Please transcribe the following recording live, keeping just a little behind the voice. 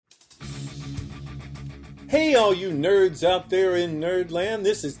Hey, all you nerds out there in Nerdland,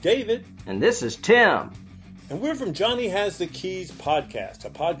 this is David. And this is Tim. And we're from Johnny Has the Keys podcast, a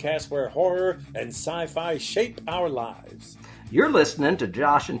podcast where horror and sci-fi shape our lives. You're listening to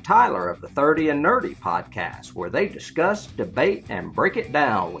Josh and Tyler of the 30 and Nerdy podcast, where they discuss, debate, and break it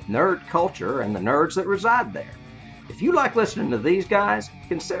down with nerd culture and the nerds that reside there. If you like listening to these guys,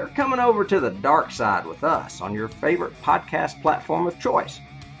 consider coming over to the dark side with us on your favorite podcast platform of choice.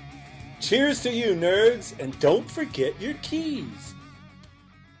 Cheers to you, nerds, and don't forget your keys.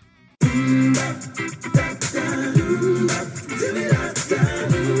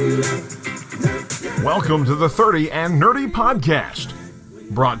 Welcome to the 30 and Nerdy podcast,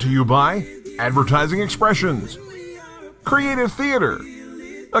 brought to you by Advertising Expressions, Creative Theater,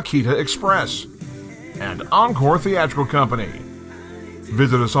 Akita Express, and Encore Theatrical Company.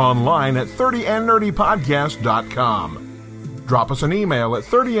 Visit us online at 30andnerdypodcast.com. Drop us an email at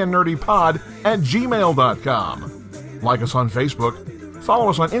 30andnerdypod@gmail.com. Like us on Facebook, follow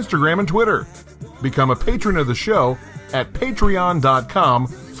us on Instagram and Twitter. Become a patron of the show at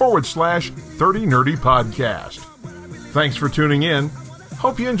patreon.com/30nerdypodcast. Thanks for tuning in.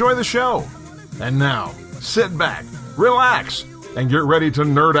 Hope you enjoy the show. And now, sit back, relax, and get ready to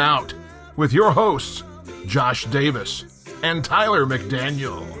nerd out with your hosts, Josh Davis and Tyler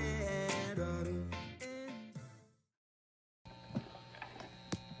McDaniel.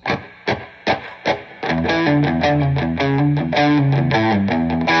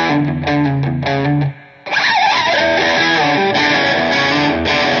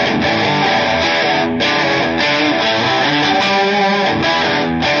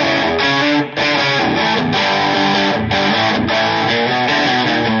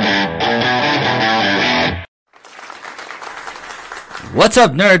 What's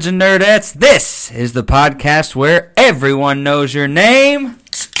up, nerds and nerdettes? This is the podcast where everyone knows your name.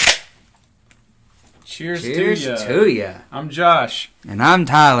 Cheers to ya. I'm Josh. And I'm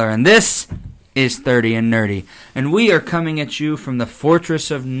Tyler, and this is 30 and Nerdy. And we are coming at you from the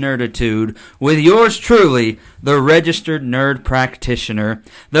Fortress of Nerditude with yours truly, the registered nerd practitioner,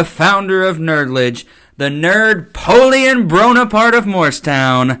 the founder of Nerdledge, the Nerdpolian Bonaparte of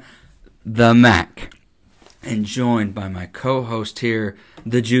Morristown, the Mac. And joined by my co-host here,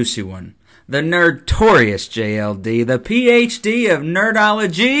 the juicy one, the Nerdtorious JLD, the PhD of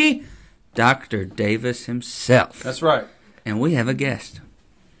Nerdology, Dr. Davis himself. That's right. And we have a guest.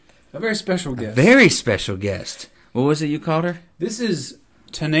 A very special guest. A very special guest. What was it you called her? This is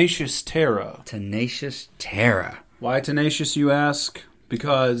Tenacious Tara. Tenacious Tara. Why tenacious, you ask?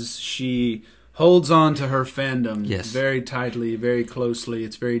 Because she holds on to her fandom very tightly, very closely.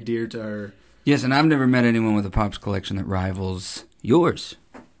 It's very dear to her. Yes, and I've never met anyone with a Pops collection that rivals yours.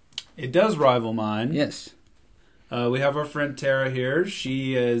 It does rival mine. Yes. We have our friend Tara here.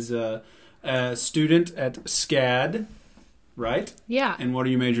 She is a student at SCAD, right? Yeah. And what are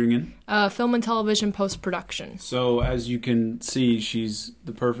you majoring in? Film and television post-production. So, as you can see, she's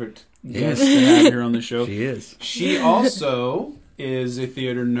the perfect guest to have here on the show. She is. She also is a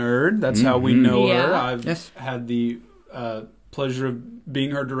theater nerd. That's how we know her. I've had the pleasure of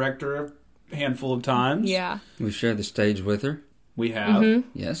being her director a handful of times. Yeah. We've shared the stage with her. We have.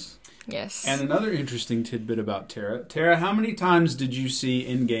 Mm-hmm. Yes. Yes. And another interesting tidbit about Tara. Tara, how many times did you see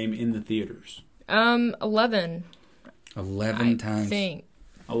Endgame in the theaters? 11. 11 times. I think.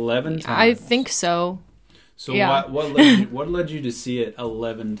 11 times? I think so. So yeah. what led you to see it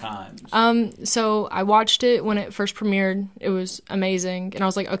 11 times? So I watched it when it first premiered. It was amazing. And I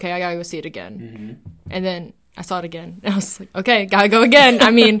was like, okay, I gotta go see it again. Mm-hmm. And then I saw it again. And I was like, okay, gotta go again.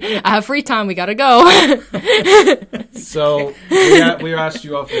 I mean, I have free time. We gotta go. So we asked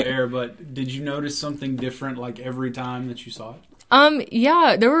you off the air, but did you notice something different like every time that you saw it?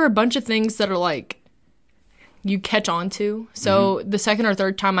 Yeah, there were a bunch of things that are like you catch on to. So the second or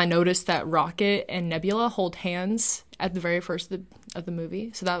third time I noticed that Rocket and Nebula hold hands at the very first of the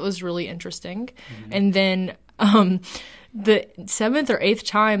movie. So that was really interesting. Mm-hmm. And then the seventh or eighth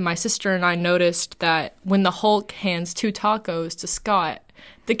time, my sister and I noticed that when the Hulk hands 2 tacos to Scott,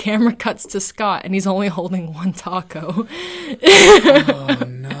 the camera cuts to Scott and he's only holding 1 taco. Oh,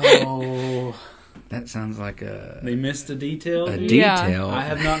 no. That sounds like They missed a detail? A Yeah. detail. I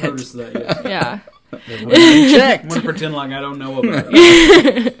have not noticed that yet. Yeah. I'm going to pretend like I don't know about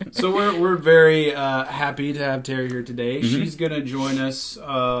it. So we're very happy to have Tara here today. Mm-hmm. She's going to join us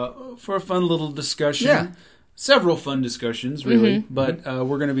for a fun little discussion. Yeah. Several fun discussions, really. Mm-hmm. But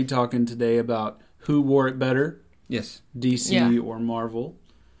we're going to be talking today about who wore it better. Yes. DC or Marvel.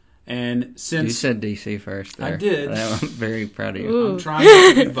 And since You said DC first there. I did. I'm very proud of you. I'm trying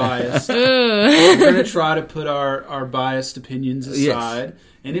not to be biased, we're going to try to put our biased opinions aside.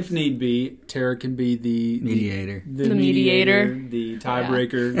 And if need be, Tara can be the Mediator. The mediator. The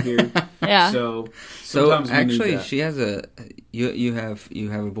tiebreaker here. Yeah. So So sometimes we need actually, that. she has you have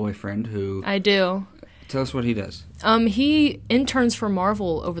a boyfriend who. I do. Tell us what he does. He interns for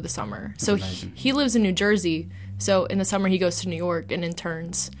Marvel over the summer. So he lives in New Jersey. So in the summer he goes to New York and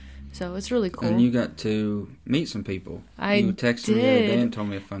interns. So it's really cool. And you got to meet some people. You texted me the other day and told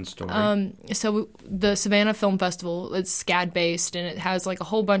me a fun story. So the Savannah Film Festival, it's SCAD based, and it has like a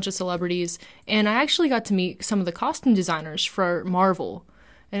whole bunch of celebrities. And I actually got to meet some of the costume designers for Marvel,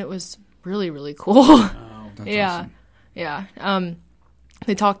 and it was really, really cool. That's yeah, awesome. yeah.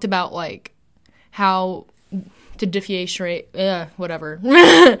 They talked about like how to differentiate whatever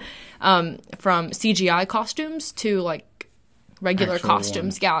from CGI costumes to like regular Actual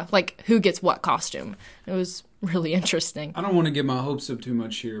costumes. Yeah, like who gets what costume. It was really interesting. I don't want to get my hopes up too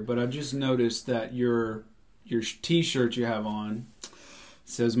much here, but I just noticed that your T-shirt you have on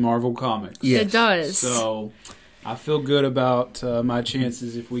says Marvel Comics. Yes. It does. So I feel good about my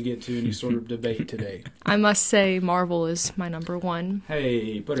chances if we get to any sort of debate today. I must say Marvel is my number one.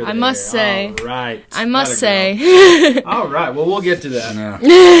 Hey, put it I must say. All right. I must Gotta say. go. All right. Well, we'll get to that. Yeah.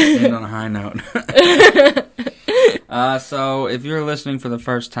 End on a high note. So if you're listening for the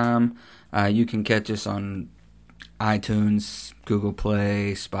first time, you can catch us on iTunes, Google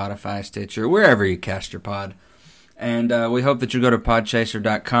Play, Spotify, Stitcher, wherever you cast your pod. And we hope that you go to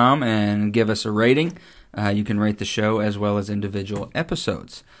podchaser.com and give us a rating. You can rate the show as well as individual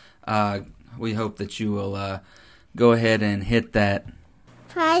episodes. We hope that you will go ahead and hit that.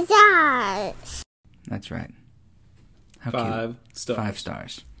 5 stars. That's right. How 5 stars. 5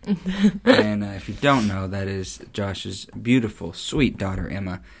 stars. And if you don't know, that is Josh's beautiful, sweet daughter,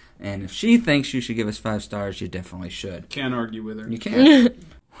 Emma. And if she thinks you should give us 5 stars, you definitely should. Can't argue with her. You can.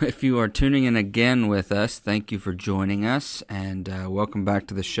 If you are tuning in again with us, thank you for joining us, and welcome back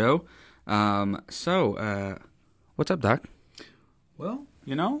to the show. So, what's up, Doc? Well,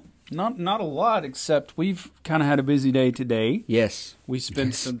 not a lot, except we've kind of had a busy day today. Yes. We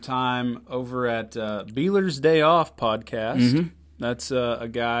spent some time over at Beeler's Day Off podcast. Mm-hmm. That's a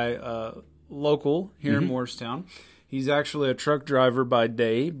guy local here in Morristown. He's actually a truck driver by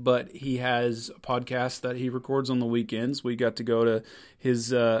day, but he has a podcast that he records on the weekends. We got to go to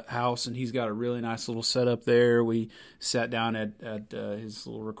his house, and he's got a really nice little setup there. We sat down at his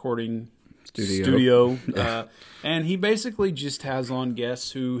little recording studio. And he basically just has on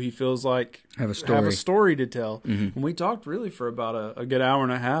guests who he feels like have a story to tell. And we talked really for about a good hour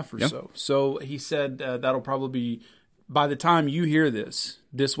and a half or so. So he said that'll probably be, by the time you hear this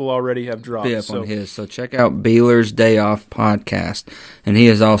will already have dropped. Be up on his. So check out Beeler's Day Off podcast. And he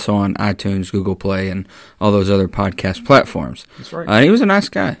is also on iTunes, Google Play, and all those other podcast platforms. That's right. He was a nice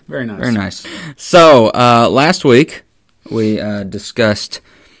guy. Very nice. Very nice. So, last week, we discussed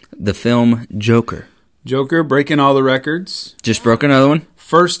the film Joker. Joker breaking all the records. Just broke another one.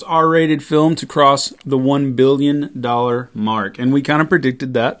 First R-rated film to cross the $1 billion mark. And we kind of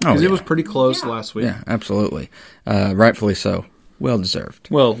predicted that because it was pretty close last week. Yeah, absolutely. Rightfully so. Well deserved.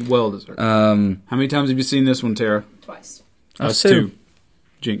 Well deserved. How many times have you seen this one, Tara? Twice. Us two.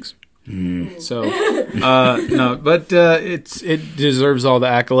 Jinx. So, no, but it deserves all the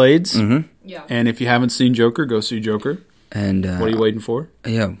accolades. Mm-hmm. Yeah. And if you haven't seen Joker, go see Joker. And What are you waiting for?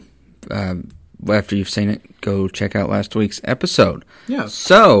 Yeah. After you've seen it, go check out last week's episode. Yeah.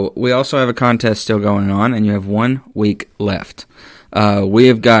 So, we also have a contest still going on, and you have 1 week left. We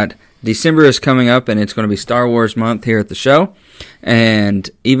have got December is coming up, and it's going to be Star Wars month here at the show. And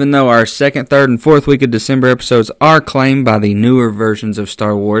even though our 2nd, 3rd, and 4th week of December episodes are claimed by the newer versions of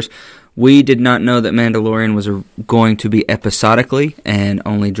Star Wars, we did not know that Mandalorian was going to be episodically and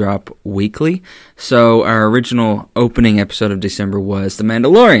only drop weekly. So our original opening episode of December was The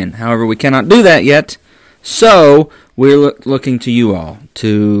Mandalorian. However, we cannot do that yet. So we're looking to you all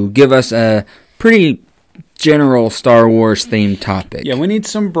to give us a pretty general Star Wars themed topic. Yeah, we need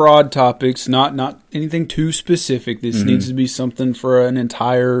some broad topics, not anything too specific. This needs to be something for an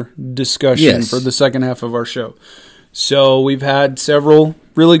entire discussion for the second half of our show. So we've had several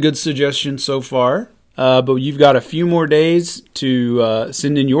really good suggestions so far, but you've got a few more days to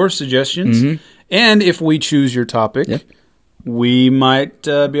send in your suggestions. And if we choose your topic, we might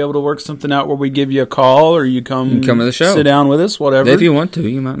be able to work something out where we give you a call or you come to the show, sit down with us, whatever. If you want to,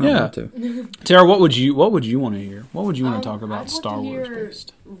 you might not want to. Tara, what would you want to hear? What would you want to talk about Star Wars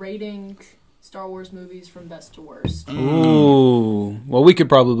based? Rating Star Wars movies from best to worst. Ooh. Well, we could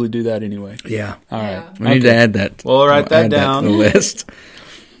probably do that anyway. Yeah. All right. We need to add that. Well, I'll write that add down. That to the list.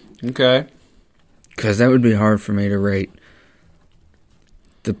 Okay. Because that would be hard for me to rate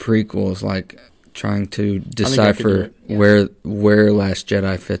the prequels, like trying to decipher where Last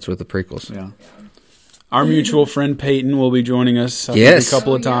Jedi fits with the prequels. Yeah. Our mutual friend Peyton will be joining us I think, a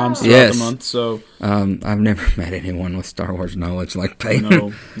couple of times throughout the month. So I've never met anyone with Star Wars knowledge like Peyton.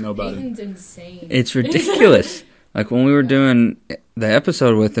 No, nobody. Peyton's insane. It's ridiculous. Like when we were doing the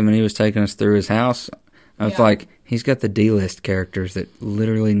episode with him and he was taking us through his house, I was like, he's got the D-list characters that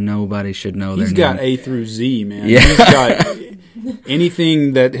literally nobody should know their name. He's got A through Z, man. Yeah. He's got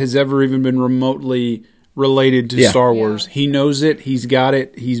anything that has ever even been remotely related to Star Wars. He knows it. He's got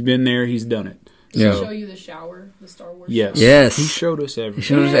it. He's been there. He's done it. Did he show you the shower, the Star Wars shower? Yes. He showed us everything. He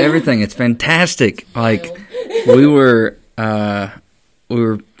showed us everything. It's fantastic. Like we were kind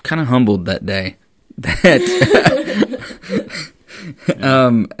of humbled that day.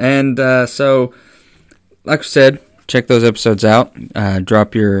 So, like I said, check those episodes out.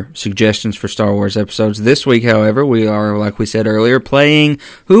 Drop your suggestions for Star Wars episodes. This week, however, we are, like we said earlier, playing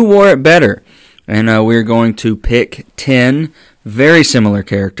Who Wore It Better? And we're going to pick 10 very similar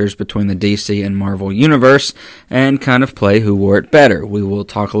characters between the DC and Marvel universe and kind of play Who Wore It Better. We will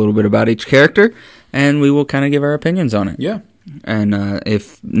talk a little bit about each character, and we will kind of give our opinions on it. Yeah. And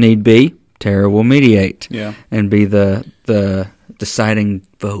if need be, Tara will mediate and be the deciding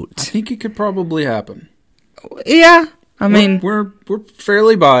vote. I think it could probably happen. Yeah. I mean, we're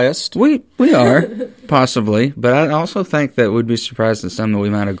fairly biased. We are, possibly. But I also think that we'd be surprised at some that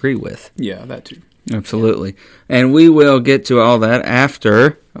we might agree with. Yeah, that too. Absolutely. And we will get to all that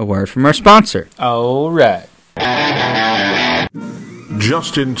after a word from our sponsor. All right.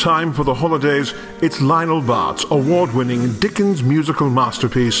 Just in time for the holidays, it's Lionel Bart's award-winning Dickens musical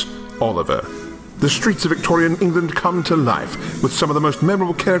masterpiece, Oliver. The streets of Victorian England come to life with some of the most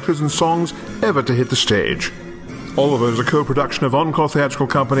memorable characters and songs ever to hit the stage. Oliver is a co-production of Encore Theatrical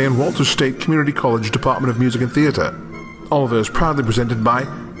Company and Walter State Community College Department of Music and Theatre. Oliver is proudly presented by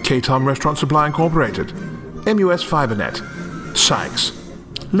K-Tom Restaurant Supply Incorporated, MUS FiberNet, Sykes,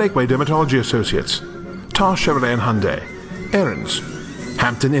 Lakeway Dermatology Associates, Tar Chevrolet and Hyundai, Aaron's,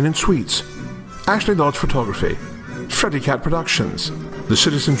 Hampton Inn and Suites, Ashley Lodge Photography, Freddy Cat Productions, The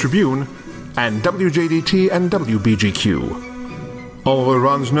Citizen Tribune, and WJDT and WBGQ. Oliver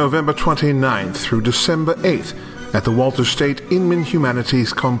runs November 29th through December 8th at the Walter State Inman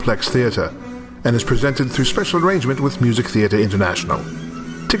Humanities Complex Theatre and is presented through special arrangement with Music Theatre International.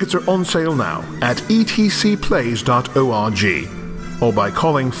 Tickets are on sale now at etcplays.org or by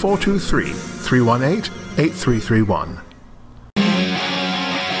calling 423-318-8331.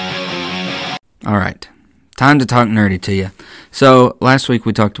 All right. Time to talk nerdy to you. So, last week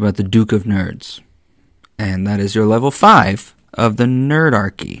we talked about the Duke of Nerds. And that is your level 5 of the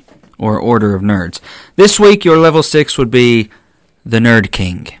Nerdarchy, or Order of Nerds. This week, your level 6 would be the Nerd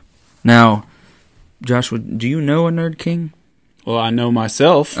King. Now, Josh, do you know a Nerd King? Well, I know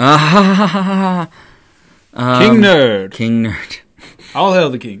myself. King Nerd. King Nerd. All hail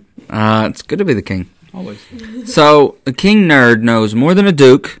the king. It's good to be the king. Always. So, a King Nerd knows more than a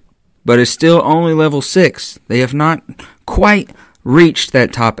Duke, but is still only level 6. They have not quite reached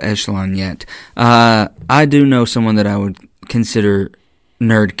that top echelon yet. I do know someone that I would consider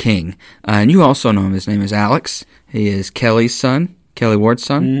Nerd King. And you also know him. His name is Alex. He is Kelly's son, Kelly Ward's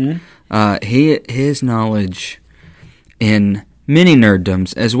son. Mm-hmm. His knowledge in many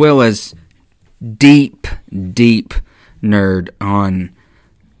nerddoms, as well as deep nerd on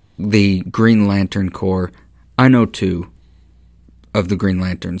the Green Lantern Corps. I know 2 of the Green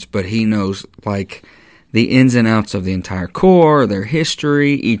Lanterns, but he knows like the ins and outs of the entire Corps, their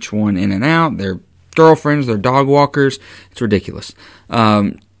history, each one in and out, their girlfriends, their dog walkers. It's ridiculous.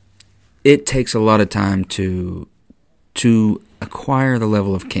 It takes a lot of time to acquire the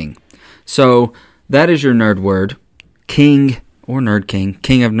level of king. So that is your nerd word. King or Nerd King.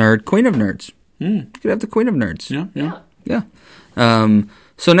 King of Nerd. Queen of Nerds. You could have the Queen of Nerds. Yeah.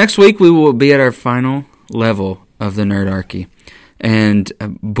 So next week we will be at our final level of the Nerdarchy. And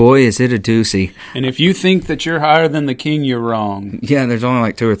boy, is it a doozy. And if you think that you're higher than the king, you're wrong. Yeah, there's only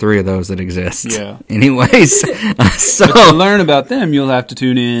like 2 or 3 of those that exist. Yeah. Anyways, so but to learn about them, you'll have to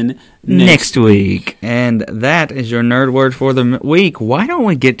tune in next week. And that is your nerd word for the week. Why don't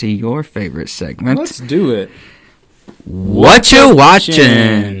we get to your favorite segment? Let's do it. What you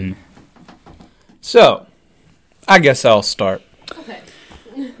watching? So, I guess I'll start. Okay.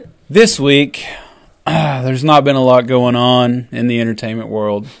 This week, there's not been a lot going on in the entertainment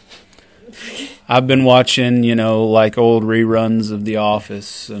world. I've been watching, like old reruns of The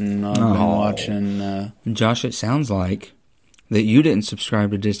Office, and I've been watching... Josh, it sounds like that you didn't subscribe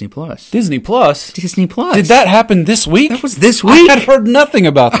to Disney Plus. Disney Plus? Disney Plus. Did that happen this week? That was this week? I had heard nothing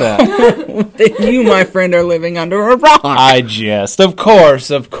about that. You, my friend, are living under a rock. I jest. Of course,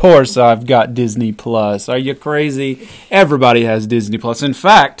 I've got Disney Plus. Are you crazy? Everybody has Disney Plus. In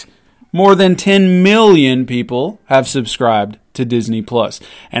fact, more than 10 million people have subscribed to Disney Plus.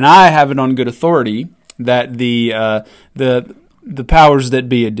 And I have it on good authority that the powers that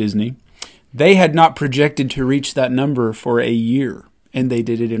be at Disney, they had not projected to reach that number for a year, and they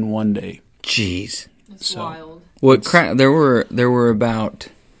did it in one day. Jeez, it's wild. There were about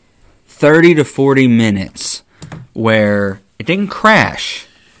 30 to 40 minutes where it didn't crash,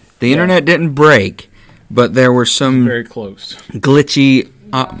 the internet didn't break, but there were some very close glitchy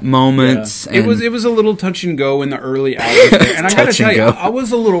moments. Yeah. It was a little touch and go in the early hours there. And I gotta tell you, I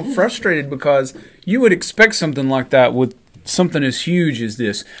was a little frustrated because you would expect something like that with something as huge as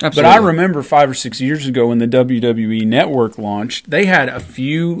this. Absolutely. But I remember 5 or 6 years ago when the WWE Network launched, they had a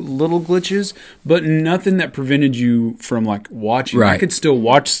few little glitches, but nothing that prevented you from like watching. Right. I could still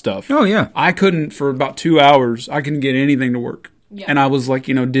watch stuff. Oh yeah. I couldn't for about 2 hours. I couldn't get anything to work. Yeah. And I was like,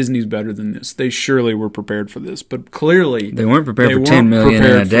 Disney's better than this. They surely were prepared for this, but clearly they weren't prepared for 10 million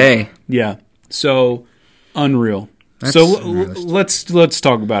in a day. Yeah. So unreal. Let's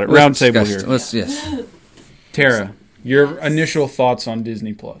talk about it. Round table here. Yes. Tara, your initial thoughts on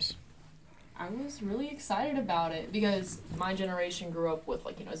Disney Plus? I was really excited about it because my generation grew up with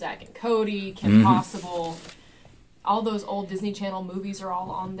Zack and Cody, Kim Possible, all those old Disney Channel movies are all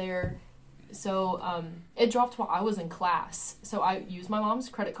on there. So it dropped while I was in class. So I used my mom's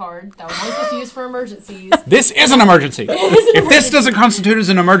credit card that I was only supposed to use for emergencies. This is an emergency. If this doesn't constitute as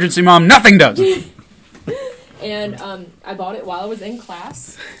an emergency, Mom, nothing does. And I bought it while I was in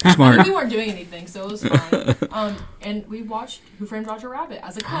class. Smart. We weren't doing anything, so it was fine. And we watched Who Framed Roger Rabbit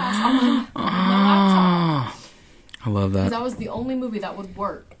as a class on my laptop. I love that. Because that was the only movie that would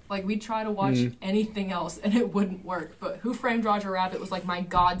work. Like, we'd try to watch anything else, and it wouldn't work. But Who Framed Roger Rabbit was like my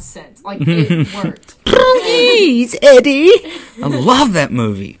godsend. Like, it worked. Please, Eddie. I love that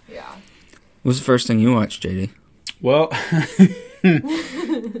movie. Yeah. What was the first thing you watched, JD? Well,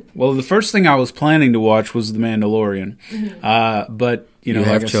 the first thing I was planning to watch was The Mandalorian. But, you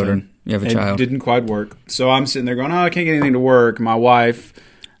have children. You have a child. It didn't quite work. So I'm sitting there going, I can't get anything to work. My wife,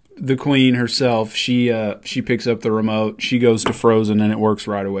 the queen herself, she picks up the remote. She goes to Frozen, and it works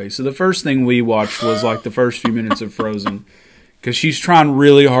right away. So the first thing we watched was like the first few minutes of Frozen. Because she's trying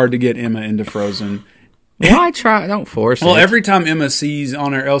really hard to get Emma into Frozen. Why try? Don't force it. Well, every time Emma sees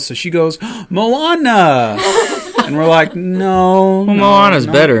on her Elsa, she goes, Moana! And we're like, no. Well, Moana's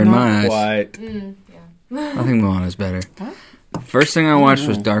better in my eyes. Quite. Yeah. I think Moana's better. First thing I watched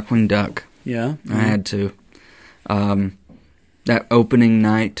was Darkwing Duck. Yeah. I had to. That opening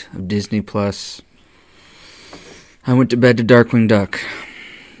night of Disney Plus, I went to bed to Darkwing Duck.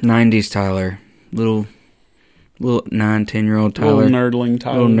 90s Tyler. Little 9, 10-year-old Tyler. Little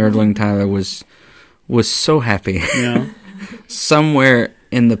nerdling Tyler was so happy. Yeah. Somewhere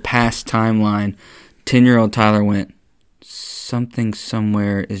in the past timeline, 10-year-old Tyler went, something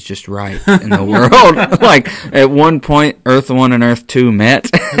somewhere is just right in the world. Like, at one point, Earth 1 and Earth 2 met.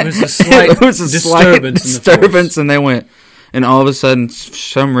 It was a slight disturbance, and they went, and all of a sudden, for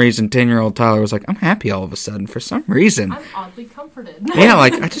some reason, 10-year-old Tyler was like, I'm happy all of a sudden, for some reason. I'm oddly comforted. Yeah,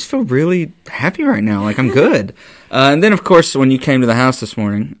 like, I just feel really happy right now. Like, I'm good. And then, of course, when you came to the house this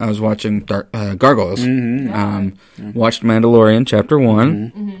morning, I was watching Gargoyles. Watched Mandalorian, Chapter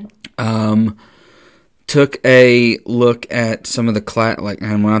 1. Took a look at some of the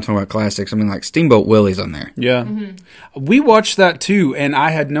and when I'm talking about classics, I mean like Steamboat Willie's on there. Yeah, we watched that too, and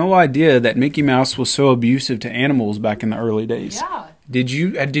I had no idea that Mickey Mouse was so abusive to animals back in the early days. Yeah. Did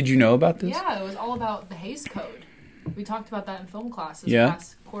you know about this? Yeah, it was all about the Hays Code. We talked about that in film class this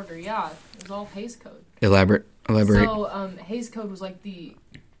past quarter. Yeah, it was all Hays Code. Elaborate. So Hays Code was like the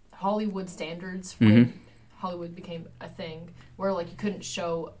Hollywood standards when Hollywood became a thing, where like you couldn't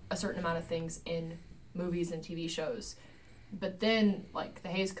show a certain amount of things in movies and TV shows. But then, like, the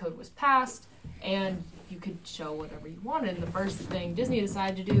Hays Code was passed, and you could show whatever you wanted. And the first thing Disney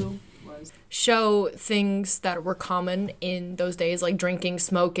decided to do was show things that were common in those days, like drinking,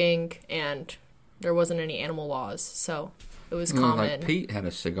 smoking, and there wasn't any animal laws, so it was common. Like Pete had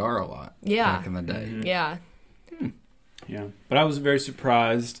a cigar a lot back in the day. Yeah. Yeah. But I was very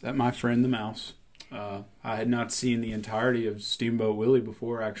surprised at my friend the mouse. I had not seen the entirety of Steamboat Willie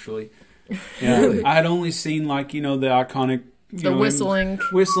before, actually. Yeah, really? I had only seen the iconic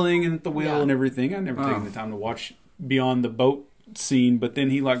whistling and the wheel and everything. I'd never taken the time to watch beyond the boat scene, but then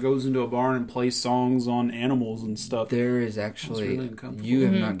he goes into a barn and plays songs on animals and stuff. There is actually you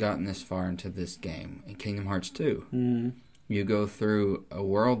have not gotten this far into this game in Kingdom Hearts 2. you go through a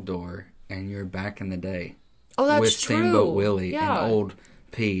world door and you're back in the day. Oh, that's with true. Steamboat Willie Yeah. and Old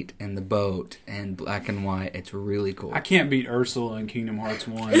Pete and the boat and Black and White. It's really cool. I can't beat Ursula in Kingdom Hearts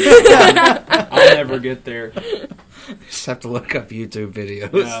 1. I'll never get there. Just have to look up YouTube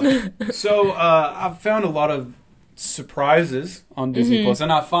videos. Yeah. So I've found a lot of surprises on Disney Plus,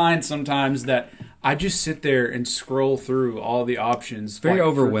 and I find sometimes that I just sit there and scroll through all the options. Very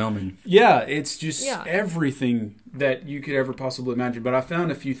overwhelming. It's just Yeah. everything that you could ever possibly imagine. But I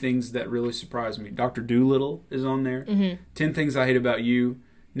found a few things that really surprised me. Dr. Dolittle is on there. 10 Things I Hate About You.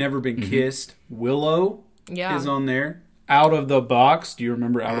 Never Been Kissed. Willow is on there. Out of the Box. Do you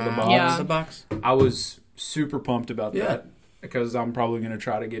remember Out of the Box? Yeah. The box. I was super pumped about that because I'm probably going to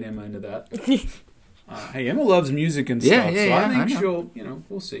try to get Emma into that. Hey, Emma loves music and stuff, I think she'll,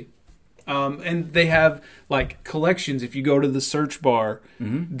 we'll see. And they have like collections. If you go to the search bar,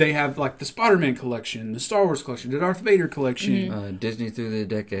 they have like the Spider-Man collection, the Star Wars collection, the Darth Vader collection. Disney Through the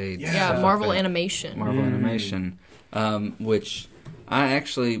Decades. Yeah, Marvel Animation. Marvel Animation. Which I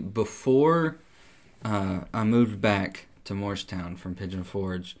actually, before I moved back to Morristown from Pigeon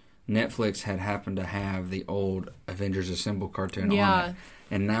Forge, Netflix had happened to have the old Avengers Assemble cartoon on it.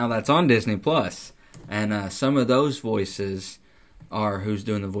 And now that's on Disney Plus. And some of those voices are who's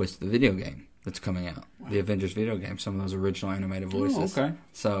doing the voice of the video game that's coming out. Wow. The Avengers video game. Some of those original animated voices. Oh, okay.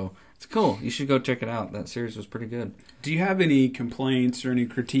 So it's cool. You should go check it out. That series was pretty good. Do you have any complaints or any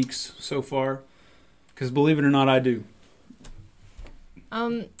critiques so far? Because believe it or not, I do.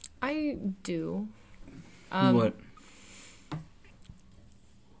 I do. What?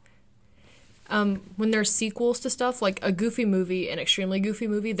 When there's sequels to stuff, like a Goofy movie, an extremely Goofy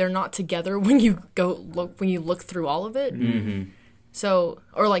movie, they're not together when you look through all of it. Mm-hmm. So,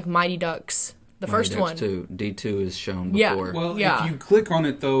 or like Mighty Ducks, the first one. D2 is shown Yeah. before. Well, Yeah. if you click on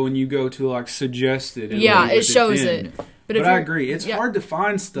it though, and you go to like suggested, it shows it. But if I you're- agree, it's hard to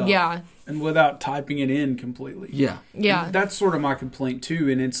find stuff. Yeah. And without typing it in completely. Yeah. Yeah. And that's sort of my complaint too.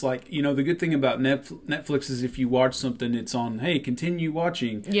 And it's like, the good thing about Netflix is if you watch something, it's on, hey, continue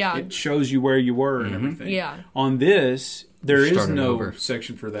watching. Yeah. It shows you where you were and everything. Yeah. On this, there is Starting no over.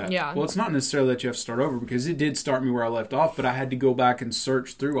 section for that. Yeah. Well, it's not necessarily that you have to start over because it did start me where I left off, but I had to go back and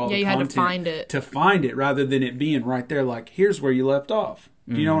search through all the you content had to find it. to find it rather than it being right there like, here's where you left off.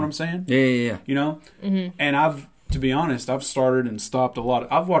 Do you know what I'm saying? Yeah. And to be honest, I've started and stopped a lot.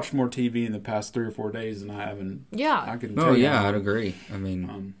 I've watched more TV in the past 3 or 4 days than I have in. Yeah. I can Oh, tell you yeah, that. I'd agree. I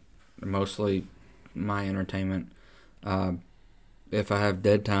mean, mostly my entertainment, if I have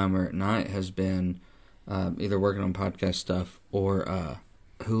dead time or at night, has been either working on podcast stuff or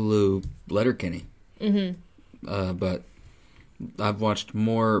Hulu Letterkenny. But I've watched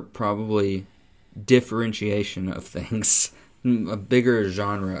more probably differentiation of things, a bigger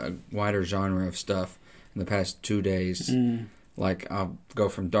genre, a wider genre of stuff in the past 2 days. Like, I'll go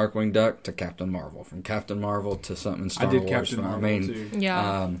from Darkwing Duck to Captain Marvel, from Captain Marvel to something Star Wars. I did Captain Marvel too.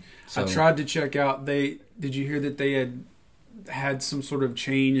 Yeah. I tried to check out. Did you hear that they had some sort of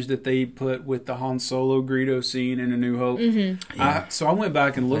change that they put with the Han Solo Greedo scene in A New Hope? So I went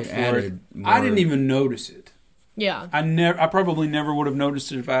back and looked for it. I didn't even notice it. Yeah. I probably never would have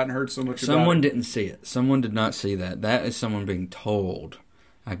noticed it if I hadn't heard so much about it. Someone didn't see it. Someone did not see that. That is someone being told.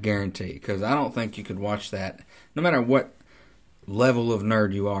 I guarantee. Because I don't think you could watch that. No matter what level of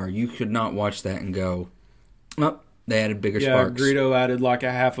nerd you are, you could not watch that and go, oh, they added bigger sparks. Greedo added like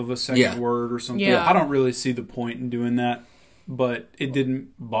a half of a second word or something. Yeah. I don't really see the point in doing that, but it didn't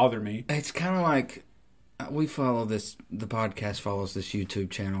bother me. It's kind of like, we follow this, the podcast follows this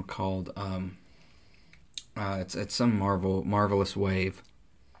YouTube channel called, it's some Marvelous Wave.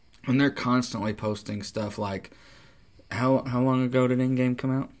 And they're constantly posting stuff like, how long ago did Endgame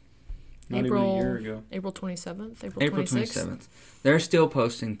come out? Not even a year ago. April 27th, April 27th. They're still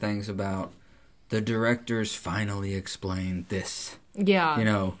posting things about the directors finally explained this.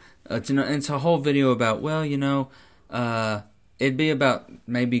 Yeah. It's a whole video about, it'd be about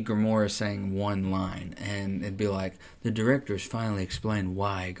maybe Gamora saying one line, and it'd be like, the directors finally explained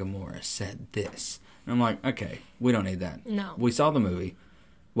why Gamora said this. And I'm like, okay, we don't need that. No. We saw the movie.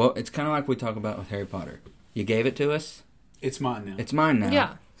 Well, it's kind of like we talk about with Harry Potter. You gave it to us. It's mine now. It's mine now.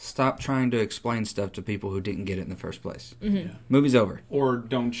 Yeah. Stop trying to explain stuff to people who didn't get it in the first place. Mm-hmm. Yeah. Movie's over. Or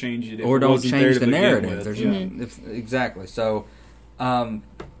don't change it. If Or it don't wasn't there change to the begin narrative. with. Exactly. So, I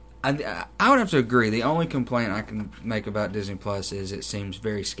would have to agree. The only complaint I can make about Disney Plus is it seems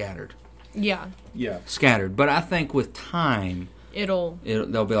very scattered. Yeah. Yeah. Scattered. But I think with time, They'll be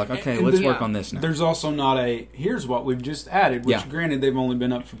like, okay, And let's the- work on this now. There's also not here's what we've just added, which Yeah. granted they've only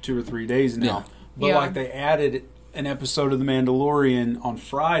been up for 2 or 3 days now. Yeah. But Yeah. like they added an episode of The Mandalorian on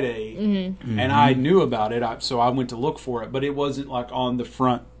Friday, and I knew about it, so I went to look for it, but it wasn't like on the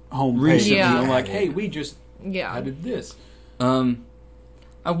front home page. Yeah. Like, hey, we just added this.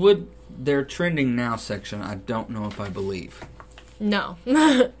 Their trending now section, I don't know if I believe. No.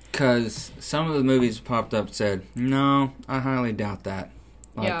 Because some of the movies popped up said, no, I highly doubt that.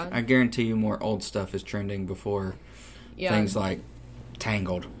 Like, I guarantee you more old stuff is trending before things like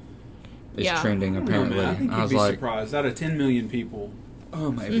Tangled is trending, apparently. I think you'd be surprised. Out of 10 million people.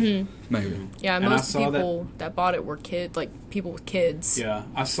 Oh, maybe. Maybe. Yeah, And most people that bought it were people with kids. Yeah,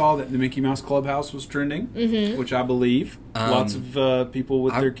 I saw that the Mickey Mouse Clubhouse was trending, which I believe. Lots of people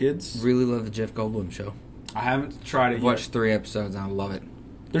with their kids. Really love the Jeff Goldblum show. I haven't tried it I've yet. watched 3 episodes and I love it.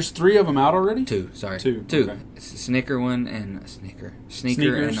 There's 3 of them out already? 2, sorry. 2. Okay. It's a Snicker one and a Sneaker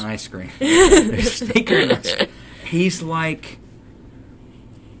Sneakers. and ice cream. Sneaker and ice cream. He's like,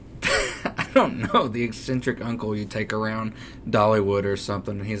 I don't know, the eccentric uncle you take around Dollywood or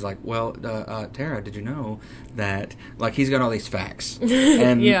something. And he's like, well, Tara, did you know that? Like, he's got all these facts.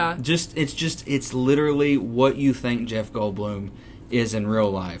 And it's literally what you think Jeff Goldblum is in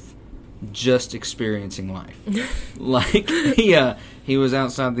real life. Just experiencing life. Like, he was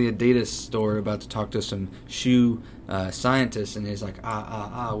outside the Adidas store about to talk to some shoe scientists, and he's like, we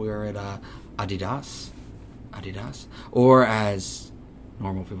are at Adidas, or as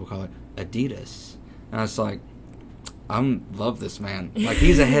normal people call it, Adidas. And I was like, I love this man. Like,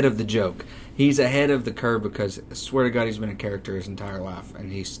 he's ahead of the joke. He's ahead of the curve because, I swear to God, he's been a character his entire life,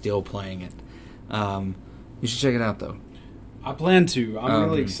 and he's still playing it. You should check it out, though. I plan to. I'm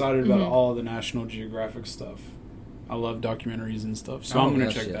really excited about all the National Geographic stuff. I love documentaries and stuff, so I'm going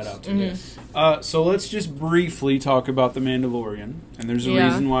to check that out too. So let's just briefly talk about The Mandalorian, and there's a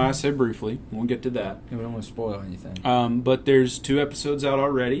reason why I said briefly. We'll get to that. We don't want to spoil anything. But there's 2 episodes out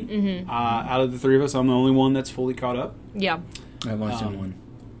already. Out of the 3 of us, I'm the only one that's fully caught up. Yeah. I've only seen one.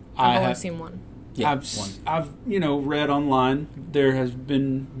 I've only seen one. Yeah, I've read online. There has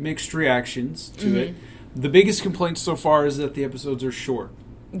been mixed reactions to it. The biggest complaint so far is that the episodes are short.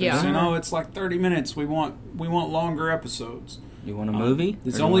 Yeah. So, it's like 30 minutes. We want longer episodes. You want a movie?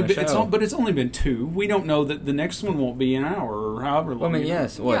 It's only been 2. We don't know that the next one won't be an hour or however long. Well, I mean,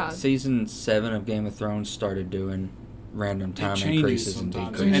 yes. Season 7 of Game of Thrones started doing random time increases and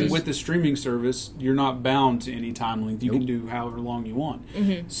decreases. And with the streaming service, you're not bound to any time length. You can do however long you want.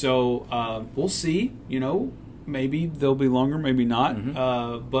 So we'll see. Maybe they'll be longer, maybe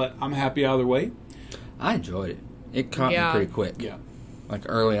not. But I'm happy either way. I enjoyed it. It caught me pretty quick. Yeah. Like,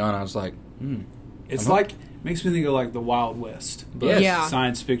 early on, I was like, It's like, makes me think of like the Wild West. But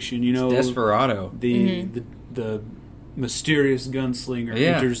science fiction, It's Desperado. The mysterious gunslinger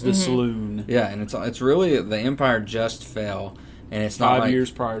enters the saloon. Yeah, and it's really, the Empire just fell. And it's not 5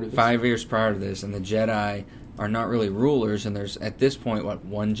 years prior to this. 5 years prior to this, and the Jedi are not really rulers, and there's, at this point,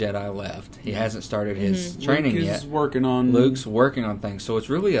 one Jedi left. He hasn't started his training yet. Luke's working on things, so it's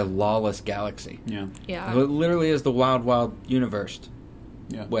really a lawless galaxy. Yeah. It literally is the wild, wild universe.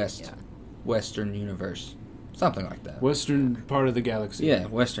 Yeah. Western universe. Something like that. Western part of the galaxy. Yeah,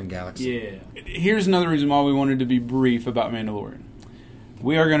 Western galaxy. Yeah. Here's another reason why we wanted to be brief about Mandalorian.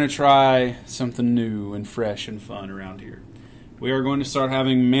 We are going to try something new and fresh and fun around here. We are going to start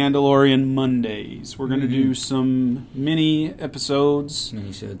having Mandalorian Mondays. We're going to do some mini-episodes.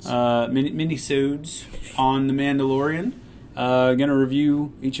 Mini-sodes on The Mandalorian. Going to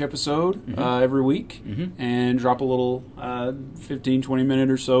review each episode every week and drop a little 15,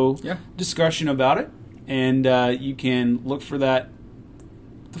 20-minute or so discussion about it. And you can look for that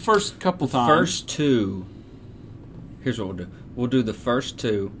the first couple times. First 2. Here's what we'll do. We'll do the first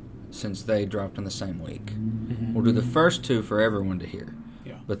 2 since they dropped in the same week. We'll do the first 2 for everyone to hear.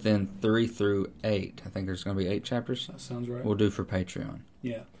 Yeah. But then 3 through 8, I think there's going to be 8 chapters. That sounds right. We'll do for Patreon.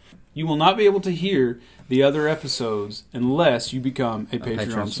 Yeah. You will not be able to hear the other episodes unless you become a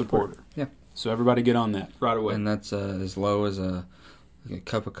Patreon supporter. Yeah. So everybody get on that right away. And that's as low as a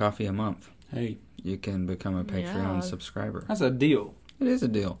cup of coffee a month. Hey. You can become a Patreon subscriber. That's a deal. It is a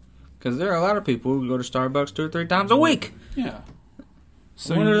deal. Because there are a lot of people who go to Starbucks 2 or 3 times a week. Yeah.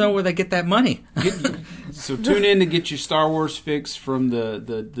 So I want to know where they get that money. So tune in to get your Star Wars fix from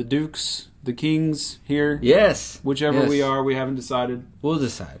the Dukes, the Kings here. Yes. Whichever we are, we haven't decided. We'll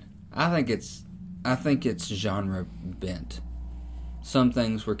decide. I think it's genre bent. Some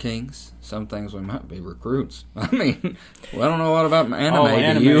things we're kings. Some things we might be recruits. I mean, I don't know a lot about anime.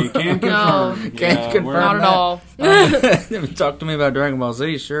 Anime. You Can't confirm. Can't confirm not at all. Talk to me about Dragon Ball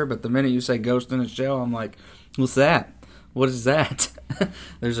Z, sure, but the minute you say ghost in a shell, I'm like, what's that? What is that?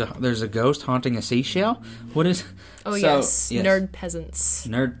 There's a ghost haunting a seashell? What is... Oh, yes. Nerd peasants.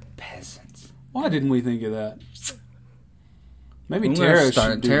 Nerd peasants. Why didn't we think of that? Maybe I'm Tara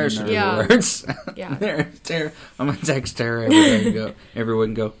should do Yeah. the words. Yeah. Tara, I'm going to text Tara every week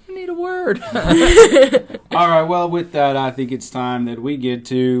and go, I need a word. All right, well, with that, I think it's time that we get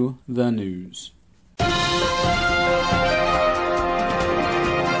to the news.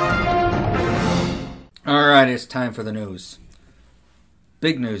 All right, it's time for the news.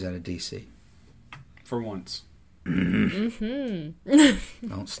 Big news out of DC. For once. Don't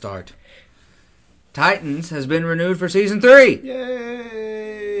start. Titans has been renewed for season 3.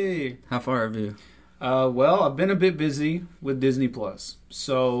 Yay! How far have you? Well, I've been a bit busy with Disney Plus,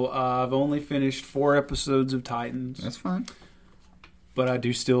 so I've only finished 4 episodes of Titans. That's fine. But I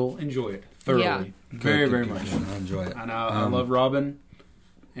do still enjoy it thoroughly, Yeah. very, Good, very good, much. good. I enjoy it. And I love Robin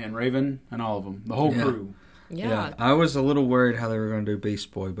and Raven and all of them, the whole crew. Yeah. I was a little worried how they were going to do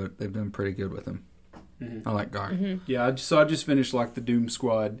Beast Boy, but they've done pretty good with him. Mm-hmm. I like Gar. Yeah, I just finished like the Doom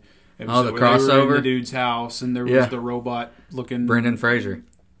Squad episode. Oh, the where they were in crossover? the dude's house, and there was Yeah. the robot looking. Brendan Fraser.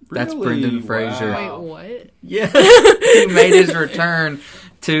 That's Really? Brendan Fraser. Wow. Wait, what? Yeah. He made his return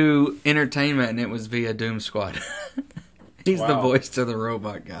to entertainment, and it was via Doom Squad. He's the Wow. voice to the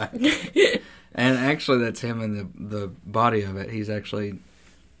robot guy. And actually, that's him in the body of it. He's actually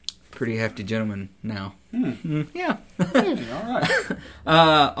pretty hefty gentleman now. Yeah. All right.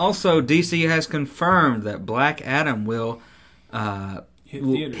 Also, DC has confirmed that Black Adam will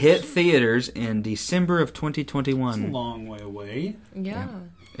hit theaters in December of 2021. It's a long way away. Yeah.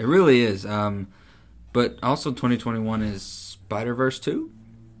 It really is. But also 2021 is Spider-Verse 2?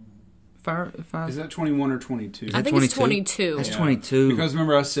 Is that 21 or 22? I think it's 22. That's Yeah. 22. Because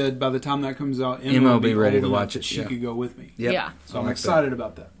remember I said by the time that comes out, Emma will be ready old to enough watch that it, She yeah. could go with me. Yep. Yeah. So I I'm like excited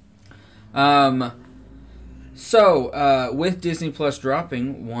about that. With Disney Plus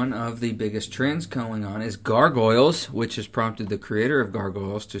dropping, one of the biggest trends going on is Gargoyles, which has prompted the creator of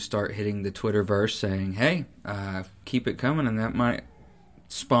Gargoyles to start hitting the Twitterverse saying, hey, keep it coming, and that might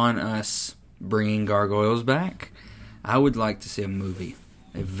spawn us bringing Gargoyles back. I would like to see a movie.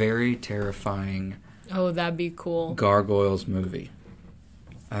 A very terrifying Oh, that'd be cool. Gargoyles movie.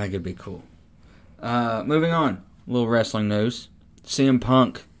 I think it'd be cool. Moving on. A little wrestling news. CM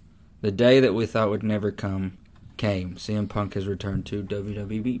Punk. The day that we thought would never come, came. CM Punk has returned to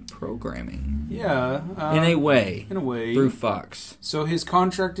WWE programming. Yeah. In a way. In a way. Through Fox. So his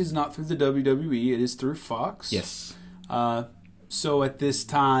contract is not through the WWE. It is through Fox. Yes. So at this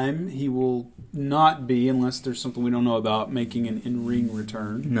time, he will not be, unless there's something we don't know about, making an in-ring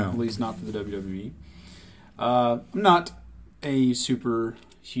return. No. At least not for the WWE. I'm not a super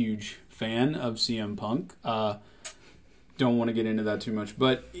huge fan of CM Punk. Don't want to get into that too much.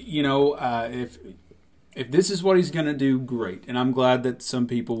 But, if this is what he's going to do, great. And I'm glad that some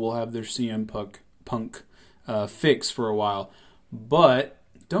people will have their CM Punk fix for a while. But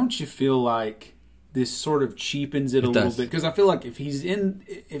don't you feel like this sort of cheapens it a little bit? Because I feel like if he's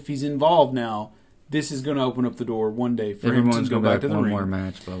involved now, this is going to open up the door one day for him to go back to the one ring. more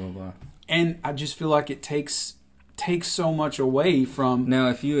match, blah, blah, blah. And I just feel like it takes so much away from... Now,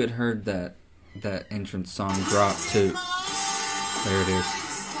 if you had heard that entrance song drop too, there it is.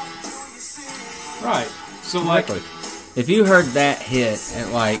 Right. So, If you heard that hit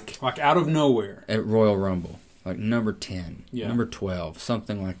at like out of nowhere. At Royal Rumble, like number 10, number 12,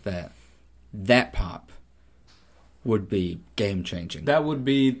 something like that, that pop would be game-changing. That would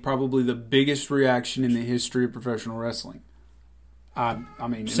be probably the biggest reaction in the history of professional wrestling. I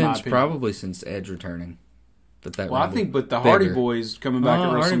mean, Probably since Edge returning. But that I think the Hardy Boys coming back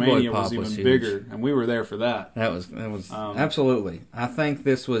at WrestleMania was even bigger, and we were there for that. That was absolutely. I think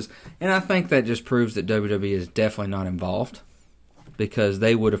this was, and I think that just proves that WWE is definitely not involved, because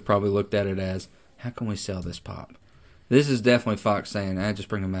they would have probably looked at it as, how can we sell this pop? This is definitely Fox saying, just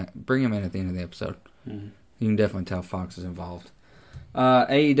bring him in at the end of the episode. Mm-hmm. You can definitely tell Fox is involved.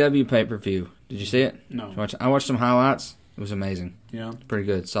 AEW pay-per-view. Did you see it? No. I watched some highlights. It was amazing. Yeah. Pretty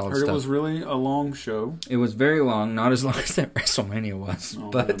good. Solid stuff. stuff. It was really a long show. It was very long. Not as long as that WrestleMania was.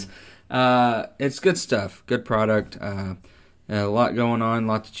 But it's good stuff. Good product. A lot going on. A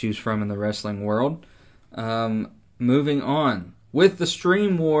lot to choose from in the wrestling world. Moving on. With the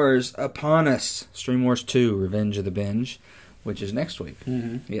Stream Wars upon us. Stream Wars 2, Revenge of the Binge, which is next week.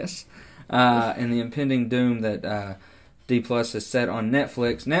 Mm-hmm. Yes. And the impending doom that D Plus has set on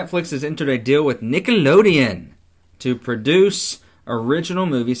Netflix. Netflix has entered a deal with Nickelodeon to produce original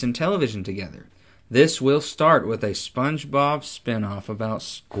movies and television together. This will start with a SpongeBob spinoff about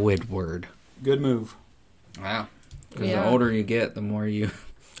Squidward. Good move. Wow. Because the older you get, the more you...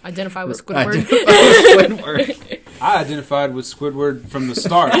 Identify with Squidward. I identified with Squidward from the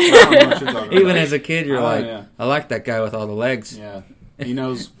start. So I don't know what you're talking Even about. as a kid, you're I like that guy with all the legs. Yeah. He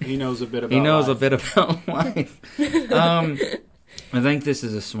knows a bit about He knows life. a bit about life. I think this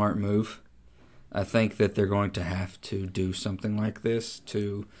is a smart move. I think that they're going to have to do something like this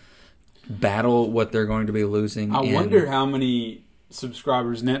to battle what they're going to be losing. I wonder how many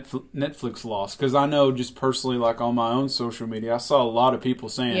subscribers Netflix lost, because I know just personally, like on my own social media, I saw a lot of people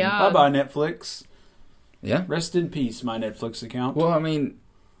saying, bye-bye Netflix. Yeah. Rest in peace, my Netflix account. Well, I mean,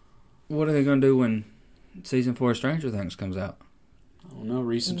 what are they going to do when Season 4 of Stranger Things comes out? I don't know,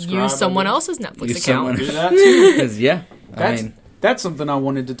 resubscribe. Use someone else's Netflix account. Do that too. Because, That's something I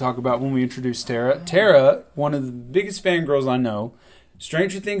wanted to talk about when we introduced Tara. Tara, one of the biggest fangirls I know,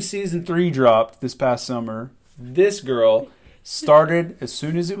 Stranger Things Season 3 dropped this past summer. This girl started as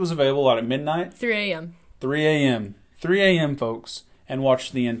soon as it was available, at midnight? 3 a.m. 3 a.m. 3 a.m., folks, and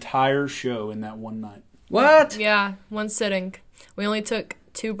watched the entire show in that one night. What? Yeah, one sitting. We only took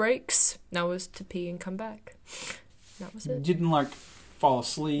 2 breaks. That was to pee and come back. That was it. Didn't, fall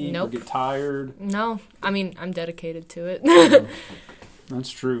asleep or get tired? No. I mean, I'm dedicated to it. That's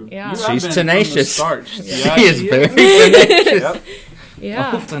true. Yeah. She's tenacious. She is very tenacious. Yep.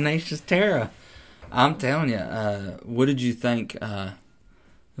 Yeah. Oh, tenacious Tara. I'm telling you, what did you think of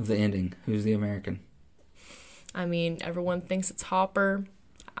the ending? Who's the American? I mean, everyone thinks it's Hopper.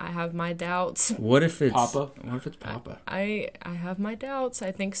 I have my doubts. What if it's Papa? What if it's Papa? I have my doubts.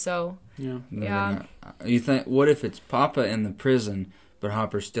 I think so. Yeah. No, yeah. You think? What if it's Papa in the prison, but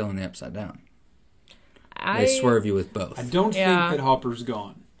Hopper's still in the Upside Down? They swerve you with both. I don't think that Hopper's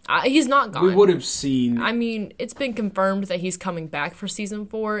gone. He's not gone. We would have seen... I mean, it's been confirmed that he's coming back for Season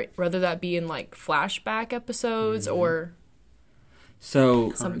 4, whether that be in, flashback episodes or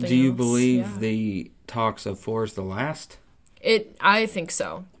So, something do you else. believe the talks of 4 is the last? I think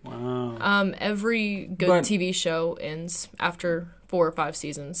so. Wow. Every good TV show ends after 4 or 5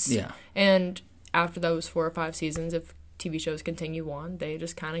 seasons. Yeah. And after those 4 or 5 seasons, if TV shows continue on, they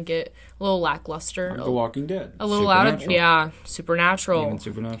just kind of get a little lackluster. Like The Walking Dead. A little out of... Supernatural. Even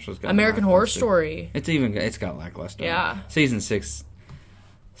Supernatural's got American Horror lackluster. Story. It's got lackluster. Yeah. Season 6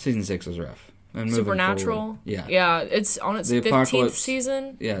 was rough. And Supernatural. Forward, yeah. Yeah, it's on its 15th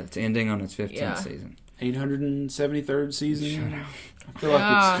season. Yeah, it's ending on its 15th season. 873rd season. I feel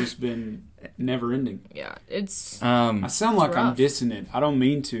like it's just been never ending. Yeah, it's... I sound like I'm rough. dissing it. I don't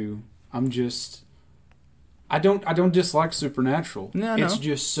mean to. I'm just... I don't dislike Supernatural. No. It's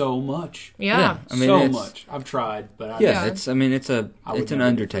just so much. Yeah. I mean, so much. I've tried, but it's an never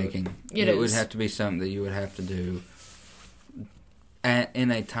undertaking. It would is. have to be something that you would have to do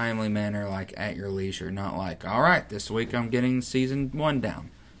in a timely manner, like at your leisure, not like, all right, this week I'm getting season 1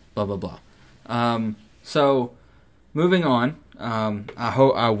 down, blah blah blah. So moving on.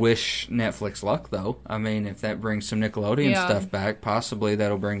 I wish Netflix luck, though. I mean, if that brings some Nickelodeon stuff back, possibly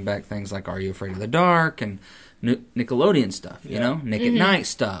that'll bring back things like Are You Afraid of the Dark and Nickelodeon stuff, you know? Nick at Night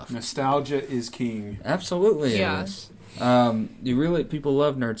stuff. Nostalgia is king. Absolutely Yeah. it is. People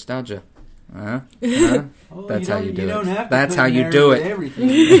love Nerdstalgia. That's how you do it. That's how you do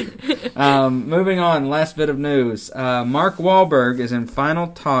it. Moving on, last bit of news. Mark Wahlberg is in final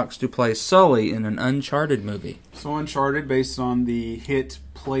talks to play Sully in an Uncharted movie. So Uncharted, based on the hit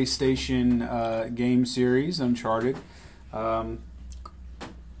PlayStation game series, Uncharted. Tom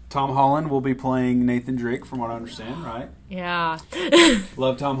Holland will be playing Nathan Drake, from what I understand, right? Yeah.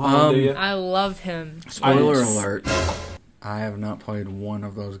 Love Tom Holland, do you? I love him. Spoiler alert. I have not played one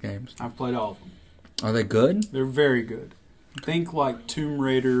of those games. I've played all of them. Are they good? They're very good. Think like Tomb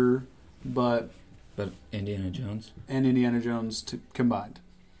Raider, but Indiana Jones? And Indiana Jones combined.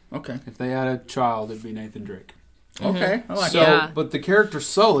 Okay. If they had a child, it'd be Nathan Drake. Okay, I like that. But the character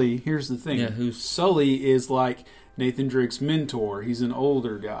Sully, here's the thing. Yeah, Sully is like Nathan Drake's mentor. He's an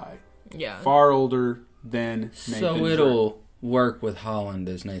older guy. Yeah. Far older than Nathan So Drake. it'll work with Holland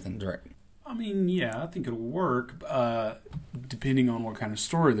as Nathan Drake. I mean, yeah, I think it'll work, depending on what kind of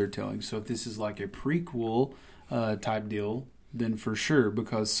story they're telling. So if this is like a prequel type deal, then for sure,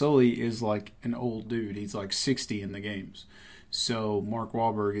 because Sully is like an old dude. He's like 60 in the games. So Mark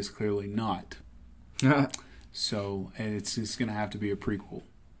Wahlberg is clearly not. So and it's going to have to be a prequel.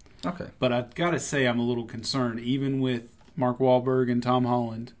 Okay. But I've got to say I'm a little concerned, even with Mark Wahlberg and Tom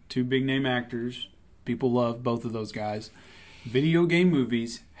Holland, 2 big-name actors. People love both of those guys. Video game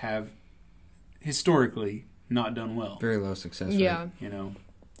movies have historically not done well. Very low success rate. Yeah. You know,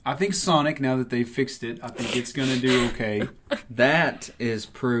 I think Sonic, now that they've fixed it, I think it's going to do okay. That is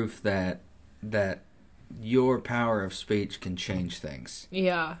proof that your power of speech can change things.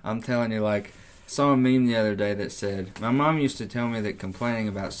 Yeah. I'm telling you, I saw a meme the other day that said, my mom used to tell me that complaining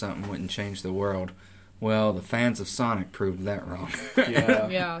about something wouldn't change the world, Well, the fans of Sonic proved that wrong.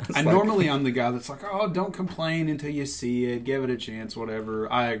 Yeah. Normally I'm the guy that's like, oh, don't complain until you see it. Give it a chance, whatever.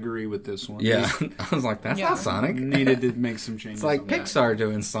 I agree with this one. Yeah. I was like, that's not Sonic. Needed to make some changes. It's like Pixar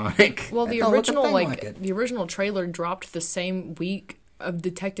doing Sonic. Well, the original the original trailer dropped the same week of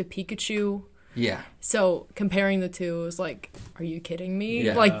Detective Pikachu. Yeah. So comparing the two was like, are you kidding me?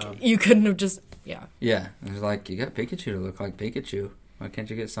 Yeah. Like, you couldn't have just, Yeah. It was like, you got Pikachu to look like Pikachu. Why can't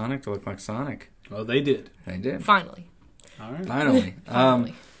you get Sonic to look like Sonic? Well, they did. They did. Finally. All right. Finally.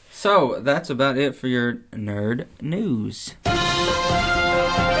 Finally. So, that's about it for your nerd news.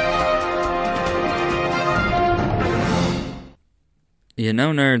 You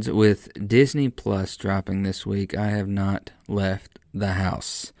know, nerds, with Disney Plus dropping this week, I have not left the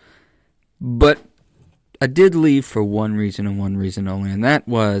house. But I did leave for one reason and one reason only, and that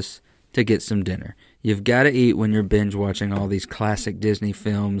was to get some dinner. You've got to eat when you're binge watching all these classic Disney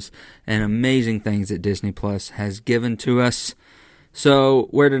films and amazing things that Disney Plus has given to us. So,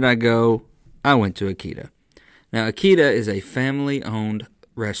 where did I go? I went to Akita. Now, Akita is a family-owned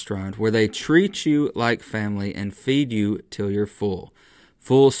restaurant where they treat you like family and feed you till you're full.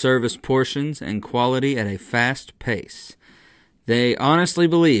 Full-service portions and quality at a fast pace. They honestly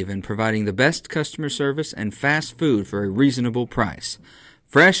believe in providing the best customer service and fast food for a reasonable price.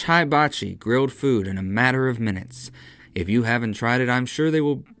 Fresh hibachi grilled food in a matter of minutes. If you haven't tried it, I'm sure they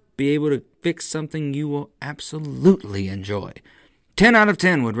will be able to fix something you will absolutely enjoy. 10 out of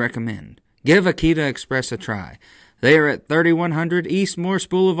 10 would recommend. Give Akita Express a try. They are at 3100 East Morse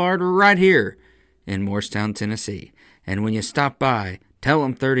Boulevard right here in Morristown, Tennessee. And when you stop by, tell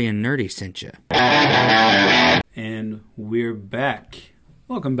them 30 and Nerdy sent you. And we're back.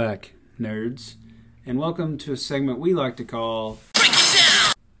 Welcome back, nerds. And welcome to a segment we like to call...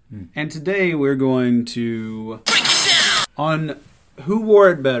 And today we're going to... on who wore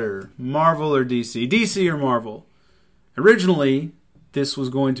it better, Marvel or DC? DC or Marvel? Originally, this was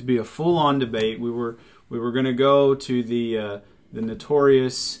going to be a full-on debate. We were going to go to the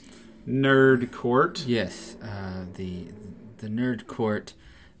notorious Nerd Court. Yes, the Nerd Court.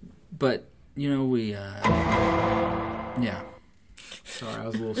 But, you know, we... yeah. Sorry, I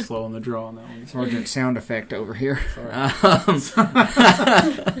was a little slow on the draw on that one. Sergeant sound effect over here.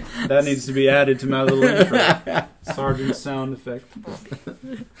 That needs to be added to my little intro. Sergeant sound effect.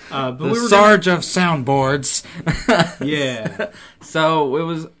 But the Sarge of soundboards. Yeah. So it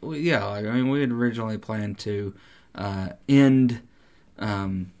was, yeah. I mean, we had originally planned to end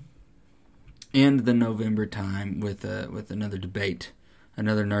the November time with another debate,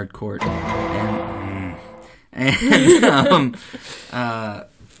 another Nerd Court,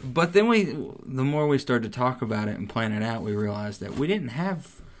 but then the more we started to talk about it and plan it out, we realized that we didn't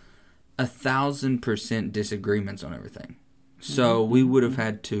have 1,000% disagreements on everything. So we would have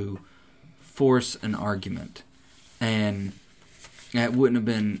had to force an argument, and that wouldn't have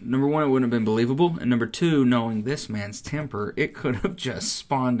been, number one, it wouldn't have been believable, and number two, knowing this man's temper, it could have just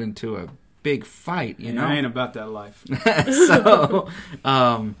spawned into a big fight. You know, I ain't about that life. So,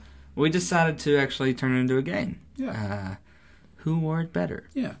 we decided to actually turn it into a game. Yeah. Who wore it better?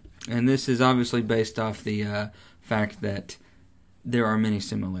 Yeah. And this is obviously based off the fact that there are many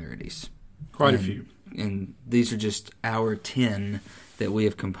similarities. Quite a few. And these are just our 10 that we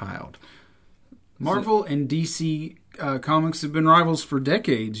have compiled. Marvel and DC comics have been rivals for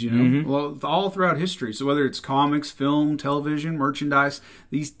decades, you know, well, all throughout history. So whether it's comics, film, television, merchandise,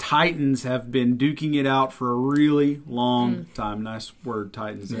 these titans have been duking it out for a really long time. Nice word,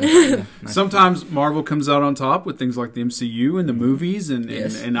 titans. Yeah. Sometimes Marvel comes out on top with things like the MCU and the movies,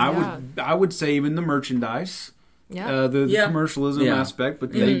 and I would say even the merchandise, the commercialism aspect,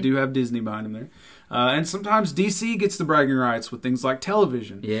 but they do have Disney behind them there. And sometimes DC gets the bragging rights with things like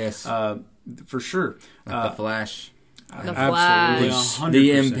television. Yes. For sure. Like The Flash. The Flash. Absolutely, 100%.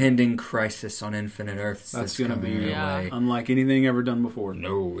 The impending crisis on Infinite Earths. That's going to be way. unlike anything ever done before.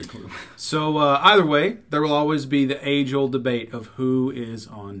 No. So either way, there will always be the age-old debate of who is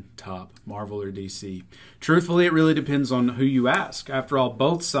on top, Marvel or DC. Truthfully, it really depends on who you ask. After all,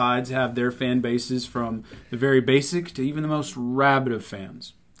 both sides have their fan bases, from the very basic to even the most rabid of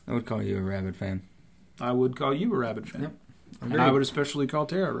fans. I would call you a rabid fan. I would call you a rabid fan. Yep. And I would especially call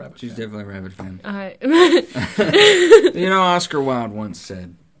Tara a rabid fan. She's definitely a rabid fan. You You know, Oscar Wilde once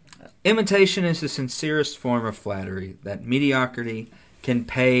said, "Imitation is the sincerest form of flattery that mediocrity can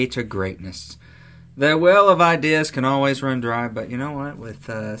pay to greatness. The well of ideas can always run dry, but you know what?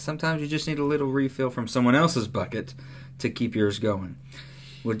 With sometimes you just need a little refill from someone else's bucket to keep yours going.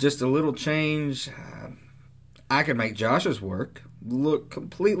 With just a little change, I could make Josh's work look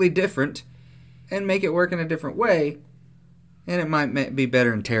completely different and make it work in a different way. And it might be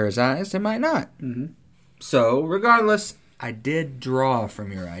better in Tara's eyes. It might not. Mm-hmm. So, regardless, I did draw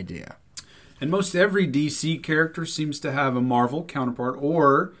from your idea. And most every DC character seems to have a Marvel counterpart,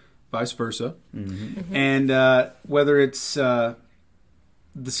 or vice versa. Mm-hmm. And whether it's the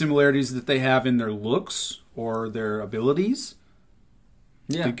similarities that they have in their looks or their abilities,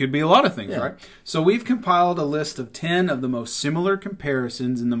 it could be a lot of things, right? So we've compiled a list of 10 of the most similar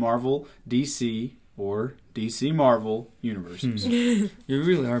comparisons in the Marvel, DC, or DC Marvel universes. You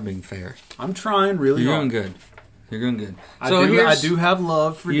really are being fair. I'm trying really You're hard. doing good. You're doing good. I do have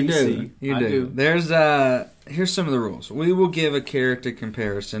love for DC. You do. There's here's some of the rules. We will give a character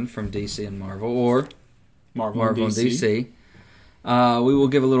comparison from DC and Marvel, or Marvel and DC. We will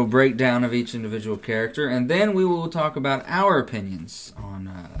give a little breakdown of each individual character, and then we will talk about our opinions on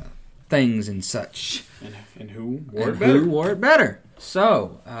things and such. And who wore it better.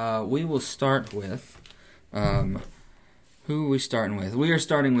 So, we will start with... who are we starting with? We are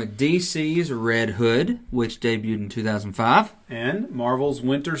starting with DC's Red Hood, which debuted in 2005. And Marvel's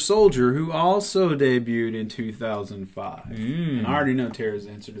Winter Soldier, who also debuted in 2005. And I already know Tara's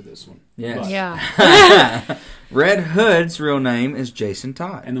answer to this one. Yes. Yeah. Red Hood's real name is Jason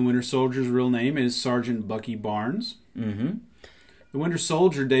Todd. And the Winter Soldier's real name is Sergeant Bucky Barnes. Mm-hmm. The Winter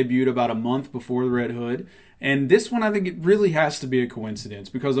Soldier debuted about a month before the Red Hood. And this one, I think it really has to be a coincidence,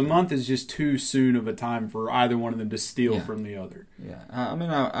 because a month is just too soon of a time for either one of them to steal from the other. Yeah, I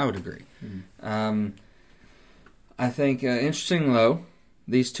mean, I would agree. I think, interesting though,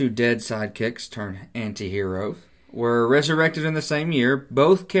 these two dead sidekicks turned anti-heroes were resurrected in the same year.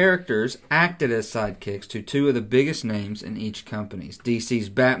 Both characters acted as sidekicks to two of the biggest names in each companies, DC's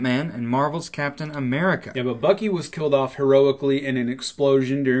Batman and Marvel's Captain America. Yeah, but Bucky was killed off heroically in an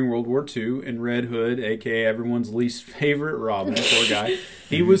explosion during World War II, and Red Hood, a.k.a. everyone's least favorite Robin, poor guy,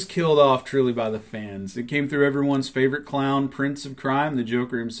 he was killed off truly by the fans. It came through everyone's favorite clown, Prince of Crime, the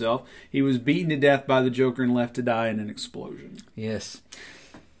Joker himself. He was beaten to death by the Joker and left to die in an explosion. Yes.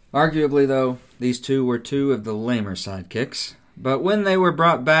 Arguably, though, these two were two of the lamer sidekicks, but when they were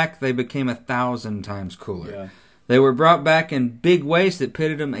brought back, they became 1,000 times cooler. Yeah. They were brought back in big ways that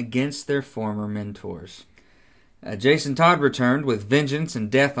pitted them against their former mentors. Jason Todd returned with vengeance and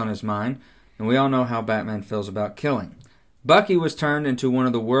death on his mind, and we all know how Batman feels about killing. Bucky was turned into one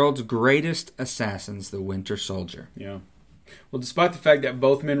of the world's greatest assassins, the Winter Soldier. Yeah. Well, despite the fact that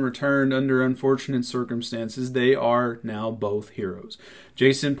both men returned under unfortunate circumstances, they are now both heroes.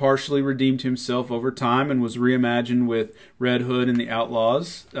 Jason partially redeemed himself over time and was reimagined with Red Hood and the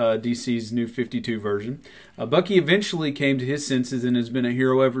Outlaws, DC's New 52 version. Bucky eventually came to his senses and has been a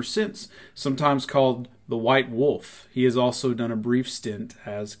hero ever since, sometimes called the White Wolf. He has also done a brief stint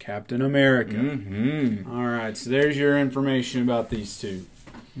as Captain America. Mm-hmm. All right, so there's your information about these two.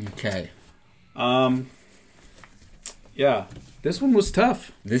 Okay. Yeah, this one was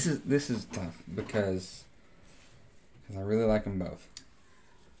tough. This is tough because I really like them both.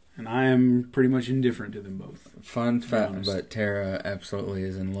 And I am pretty much indifferent to them both. Fun fact, but Tara absolutely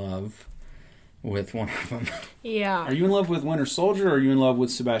is in love with one of them. Yeah. Are you in love with Winter Soldier, or are you in love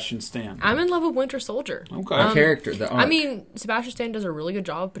with Sebastian Stan? I'm in love with Winter Soldier. Okay. The character, the arc. I mean, Sebastian Stan does a really good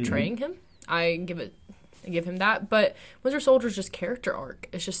job of portraying him. I give him that. But Winter Soldier's just character arc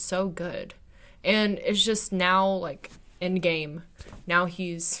is just so good. And it's just now, like, Endgame. Now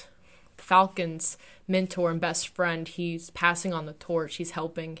he's Falcon's mentor and best friend. He's passing on the torch. He's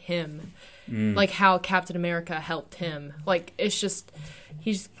helping him. Like how Captain America helped him. Like, it's just,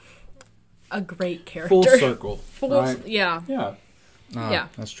 he's a great character. Full circle. Right? Yeah. Yeah. Yeah.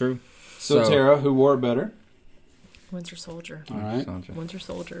 That's true. So Tara, who wore it better? Winter Soldier. All right. Winter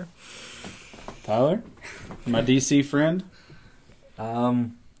Soldier. Tyler? My DC friend?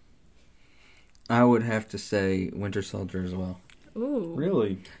 I would have to say Winter Soldier as well. Ooh.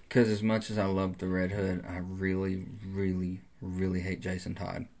 Really? Because as much as I love the Red Hood, I really, really, really hate Jason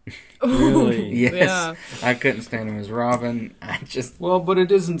Todd. Really? Yes. Yeah. I couldn't stand him as Robin. Well, but it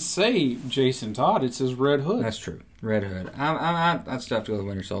doesn't say Jason Todd. It says Red Hood. That's true. Red Hood. I'd still have to go with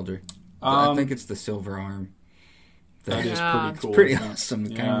Winter Soldier. I think it's the silver arm. That is Yeah. pretty cool. Pretty isn't it? awesome.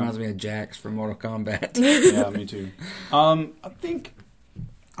 It kind of reminds me of Jax from Mortal Kombat. Yeah, me too. I think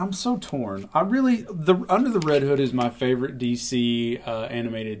I'm so torn. Under the Red Hood is my favorite DC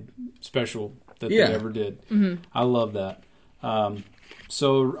animated special that they ever did. Mm-hmm. I love that.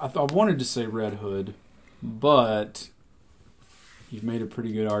 So I wanted to say Red Hood, but you've made a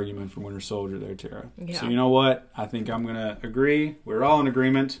pretty good argument for Winter Soldier there, Tara. Yeah. So you know what? I think I'm going to agree. We're all in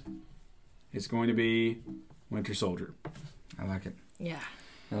agreement. It's going to be Winter Soldier. I like it. Yeah.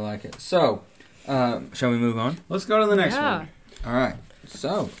 I like it. So, shall we move on? Let's go to the next one. All right.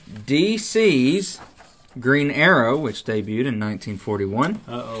 So, DC's Green Arrow, which debuted in 1941.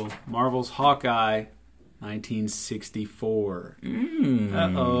 Marvel's Hawkeye 1964.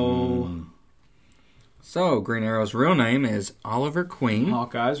 Uh-oh. So, Green Arrow's real name is Oliver Queen.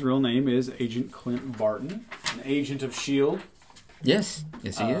 Hawkeye's real name is Agent Clint Barton, an agent of S.H.I.E.L.D. Yes, he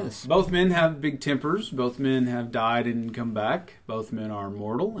is. Both men have big tempers. Both men have died and come back. Both men are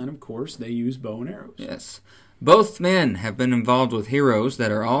mortal, and of course, they use bow and arrows. Yes. Both men have been involved with heroes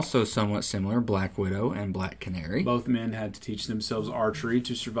that are also somewhat similar, Black Widow and Black Canary. Both men had to teach themselves archery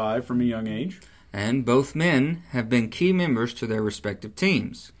to survive from a young age. And both men have been key members to their respective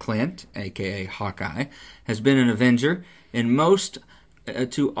teams. Clint, a.k.a. Hawkeye, has been an Avenger in most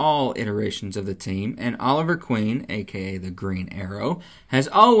to all iterations of the team, and Oliver Queen, a.k.a. the Green Arrow, has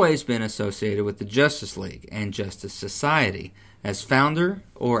always been associated with the Justice League and Justice Society as founder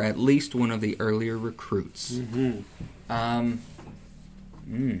or at least one of the earlier recruits. That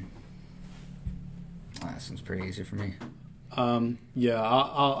sounds pretty easy for me. Yeah,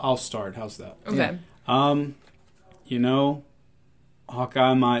 I'll start. How's that? Okay. You know,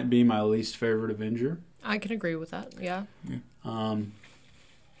 Hawkeye might be my least favorite Avenger. I can agree with that. Yeah.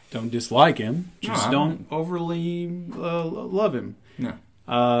 Don't dislike him. Just No, don't overly love him. No.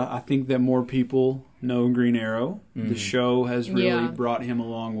 I think that more people know Green Arrow. The show has really brought him a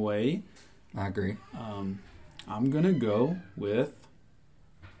long way. I agree. I'm going to go with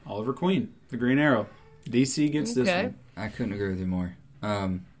Oliver Queen, the Green Arrow. DC gets this one. I couldn't agree with you more.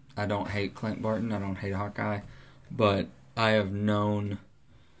 I don't hate Clint Barton. I don't hate Hawkeye. But I have known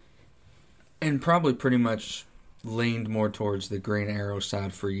and probably pretty much leaned more towards the Green Arrow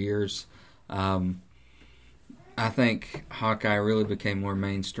side for years. I think Hawkeye really became more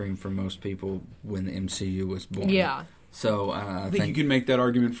mainstream for most people when the MCU was born. Yeah. So I think you can make that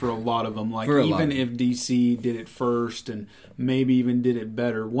argument for a lot of them. Like For a even lot. if DC did it first and maybe even did it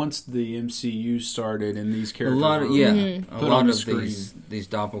better, once the MCU started and these a characters lot of were a put lot on the of screen. these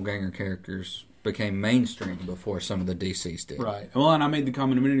doppelganger characters became mainstream before some of the DCs did. Right. Well, and I made the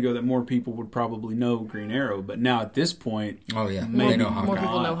comment a minute ago that more people would probably know Green Arrow, but now at this point, Oh yeah, Maybe they know Hawkeye. More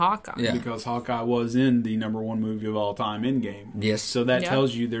people know Hawkeye. Yeah. because Hawkeye was in the #1 movie of all time, Endgame. Yes. So that Yeah.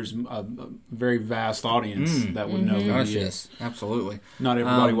 tells you there's a very vast audience that would know who Gosh, he is. yes, absolutely. Not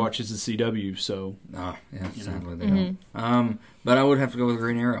everybody watches the CW, so Oh, yeah, sadly they don't. But I would have to go with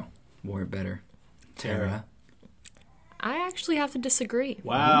Green Arrow. Wore it better. Tara. I actually have to disagree.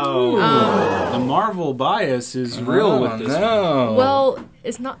 wow, the Marvel bias is real with this one. No. Well,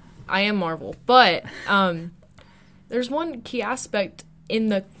 it's not. I am Marvel, but there's one key aspect in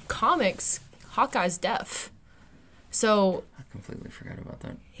the comics. Hawkeye's deaf, so I completely forgot about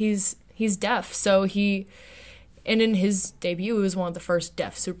that. he's deaf. So and in his debut, he was one of the first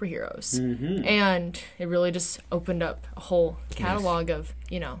deaf superheroes, and it really just opened up a whole catalog of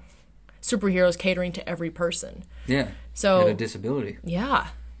superheroes catering to every person. Yeah. So Had a disability. Yeah.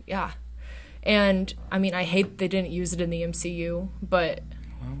 And I mean, I hate they didn't use it in the MCU, but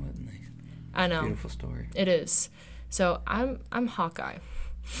Why wouldn't they? I know Beautiful story. it is. So I'm Hawkeye.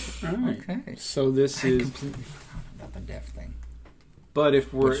 All right. Okay. So this I is, completely forgot about the deaf thing. but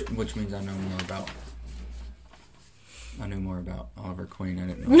if we're Which means I knew more about Oliver Queen. I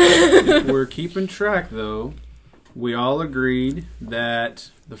didn't know. if we're keeping track, though, we all agreed that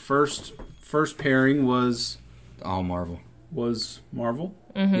the first pairing was All Marvel. Marvel.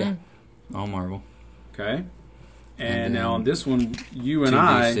 Yeah. All Marvel. Okay. And And now then on this one, you and to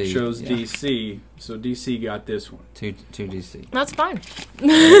I DC, chose yeah. DC, so DC got this one. Two DC. That's fine.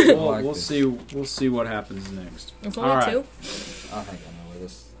 We'll see what happens next. It's All only right. two. I think I know where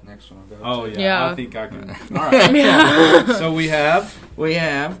this next one will go. Oh yeah, Yeah. I think I can. All right. So we have We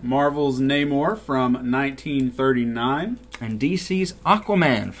have Marvel's Namor from 1939. and DC's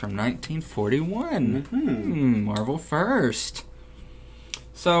Aquaman from 1941. Marvel first.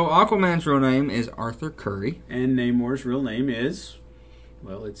 So Aquaman's real name is Arthur Curry. And Namor's real name is,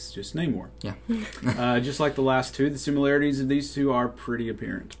 well, it's just Namor. Yeah. Just like the last two, the similarities of these two are pretty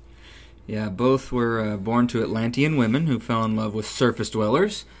apparent. Yeah, both were born to Atlantean women who fell in love with surface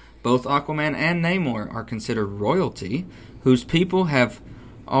dwellers. Both Aquaman and Namor are considered royalty, whose people have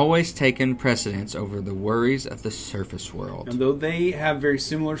always taken precedence over the worries of the surface world. And though they have very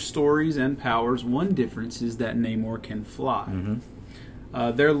similar stories and powers, one difference is that Namor can fly.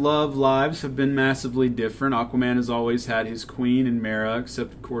 Their love lives have been massively different. Aquaman has always had his queen in Mera,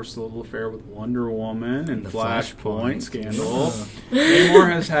 except, of course, the little affair with Wonder Woman and The Flashpoint Flashpoint. scandal. Namor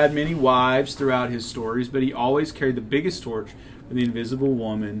has had many wives throughout his stories, but he always carried the biggest torch for the Invisible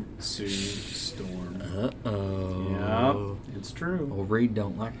Woman, Sue Storm. Uh-oh. Yep, it's true. Well, Reed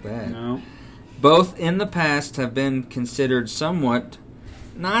don't like that. No. Both in the past have been considered somewhat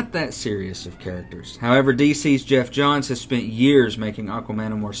not that serious of characters. However, DC's Jeff Johns has spent years making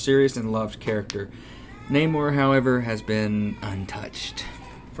Aquaman a more serious and loved character. Namor, however, has been untouched.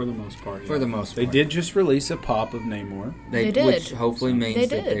 For the most part. For the most They part. did just release a pop of Namor. They did. Which hopefully means They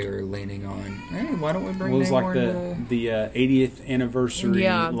that did. they're leaning on, hey, why don't we bring It was Namor like into the 80th anniversary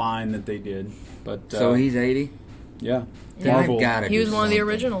Yeah. line that they did. But So he's 80? yeah. Yeah. Marvel. They've gotta He was do one of the something.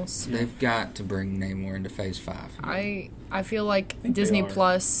 originals. They've got to bring Namor into Phase 5. I feel like think they Disney are.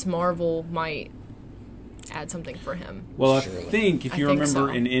 Plus Marvel might add something for him. Well, Surely. I think if I you think remember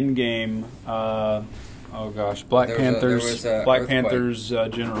so. in Endgame, Black There was Panther's a Black earthquake. Panther's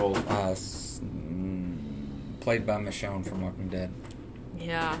general. Played by Michonne from Walking Dead.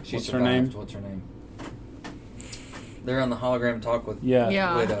 Yeah. She What's her survived. name? What's her name? They're on the hologram talk with Yeah.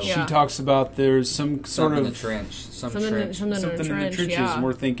 Yeah. Widow. She Yeah. talks about there's some sort Something in of the trench. Some Something, trench. something in something the in the trench, trenches, yeah. and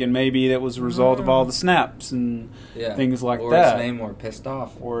we're thinking maybe that was a result of all the snaps and Yeah. things like or that. Or it's Namor pissed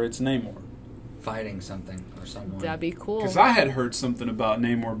off. or it's Namor. Fighting something or someone. That'd be cool. Because I had heard something about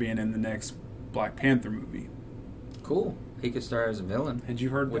Namor being in the next Black Panther movie. Cool. He could star as a villain. Had you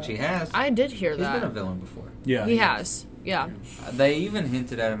heard Which that? he has. I did hear He's that. been a villain before. Yeah, He has. Yeah. They even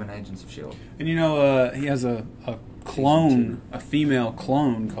hinted at him in Agents of S.H.I.E.L.D. And you know, he has a clone, a female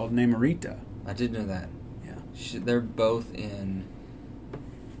clone called Namorita. I did know that. Yeah, They're both in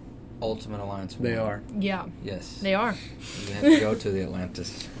Ultimate Alliance 1. they are. Yeah. Yes. They are. You have to go to the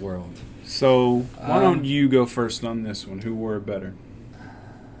Atlantis world. So why don't you go first on this one? Who wore it better?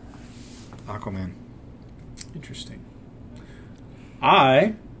 Aquaman. Interesting.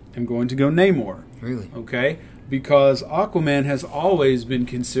 I am going to go Namor. Really? Okay? Because Aquaman has always been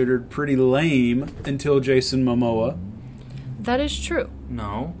considered pretty lame until Jason Momoa. That is true.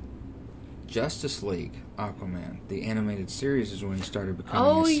 No. Justice League Aquaman, the animated series, is when he started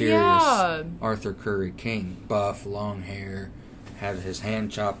becoming a serious yeah. Arthur Curry King. Buff, long hair, had his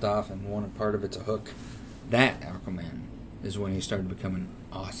hand chopped off, and one part of it's a hook. That Aquaman is when he started becoming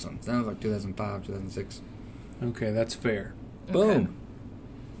awesome. That was like 2005, 2006. Okay, that's fair. Boom.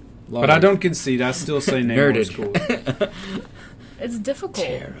 But I don't concede. I still say Namor's cool. It's difficult.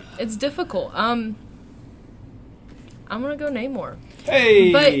 Tara. It's difficult. I'm gonna go Namor.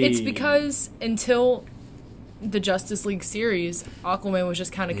 Hey! But it's because until the Justice League series, Aquaman was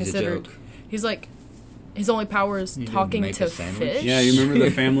just kind of He's a considered. joke. He's like, his only power is didn't talking make to a sandwich? fish. Yeah, you remember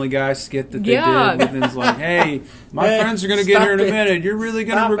the Family Guy skit that they Yeah. did? And it's like, hey, my Hey, friends are going to get here in a stop it. minute. You're really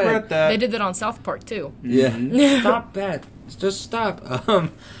going to Stop regret it. that. They did that on South Park too. Yeah. Stop that. Just stop. What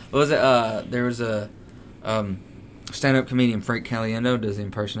was it? There was a stand-up comedian, Frank Caliendo, does the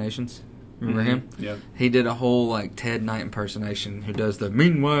impersonations. Remember him? Yeah. He did a whole like Ted Knight impersonation. Who does the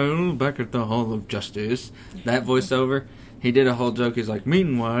 "Meanwhile, back at the Hall of Justice"? That voiceover. He did a whole joke. He's like,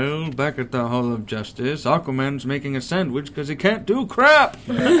 "Meanwhile, back at the Hall of Justice, Aquaman's making a sandwich because he can't do crap."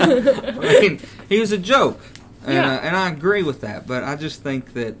 I mean, he was a joke, and, Yeah. and I agree with that. But I just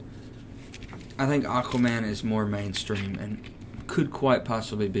think that Aquaman is more mainstream and could quite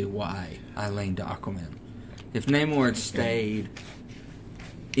possibly be why I lean to Aquaman. If Namor had stayed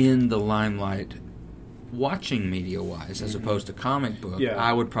in the limelight, watching media-wise, as opposed to comic book, Yeah.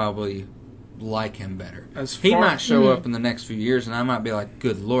 I would probably like him better. As He far- might show up in the next few years, and I might be like,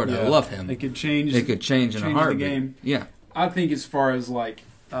 "Good Lord, I Yeah. love him." They could change. It could change in a change the heartbeat. game. Yeah, I think as far as like,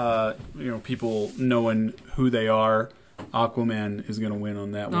 people knowing who they are, Aquaman is going to win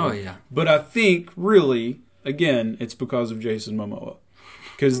on that one. Oh, yeah. But I think really, again, it's because of Jason Momoa,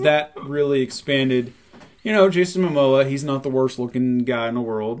 because that really expanded. You know, Jason Momoa, he's not the worst looking guy in the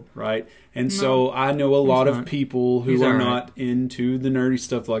world, right? And so I know a lot of not. people who He's are all right. not into the nerdy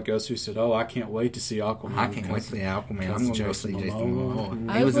stuff like us who said, "Oh, I can't wait to see Aquaman." I can't wait to see Aquaman. I'm because going to go Jason see Jason Momoa. Momoa.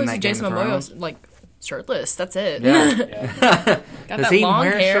 I He was in that Game Jason of Momoa Thrones. like shirtless. That's it. Yeah. Got Does that he long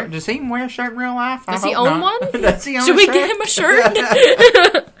wear hair. shirt? Does he wear a shirt in real life? I Does he hope own not. one? Does he own Should a we shirt? get him a shirt?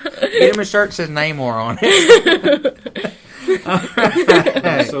 Get him a shirt that says Namor on it.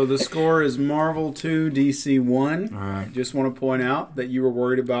 So the score is Marvel 2, DC 1. All right. Just want to point out that you were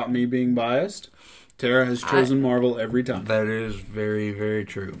worried about me being biased. Tara has chosen Marvel every time. That is very, very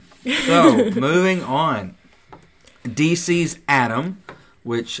true. So, moving on. DC's Atom,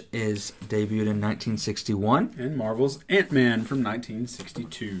 which is debuted in 1961. And Marvel's Ant-Man from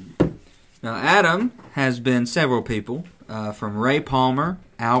 1962. Now, Atom has been several people, from Ray Palmer,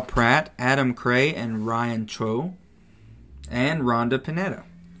 Al Pratt, Adam Cray, and Ryan Cho, and Rhonda Pineda.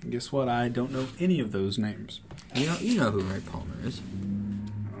 Guess what? I don't know any of those names. You know who Ray Palmer is.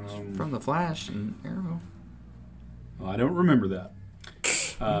 From The Flash and Arrow. Well, I don't remember that.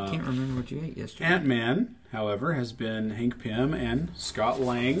 I can't remember what you ate yesterday. Ant-Man, however, has been Hank Pym and Scott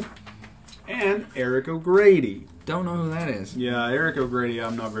Lang and Eric O'Grady. Don't know who that is. Yeah, Eric O'Grady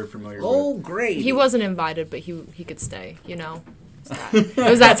I'm not very familiar Oh, with. great. He wasn't invited, but he could stay. You know. It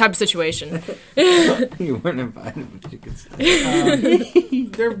was that type of situation. You weren't invited, but you could stay.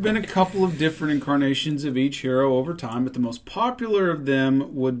 There have been a couple of different incarnations of each hero over time, but the most popular of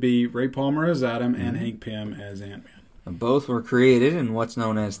them would be Ray Palmer as Adam and Hank Pym as Ant-Man. Both were created in what's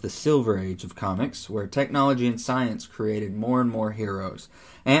known as the Silver Age of comics, where technology and science created more and more heroes.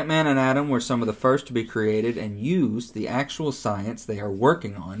 Ant-Man and Adam were some of the first to be created and used the actual science they are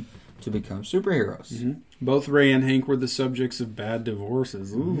working on to become superheroes. Mm-hmm. Both Ray and Hank were the subjects of bad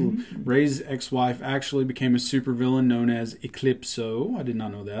divorces. Ooh. Mm-hmm. Ray's ex-wife actually became a supervillain known as Eclipso. I did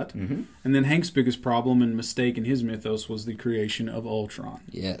not know that. Mm-hmm. And then Hank's biggest problem and mistake in his mythos was the creation of Ultron.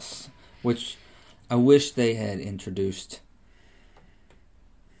 Yes, which I wish they had introduced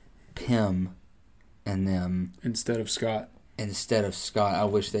Pym and them instead of Scott. I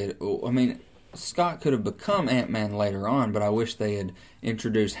wish they'd... I mean, Scott could have become Ant-Man later on, but I wish they had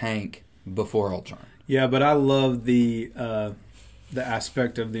introduced Hank before Ultron. Yeah, but I love the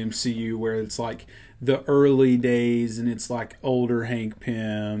aspect of the MCU where it's like the early days and it's like older Hank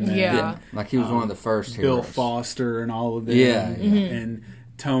Pym. Yeah. Like he was one of the first Bill heroes. Foster and all of them. Yeah. And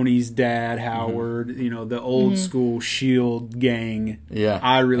Tony's dad, Howard, the old school S.H.I.E.L.D. gang. Yeah.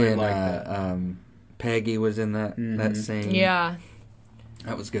 I really like that. Peggy was in that scene. Yeah.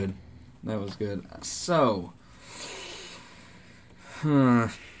 That was good. So, Tara,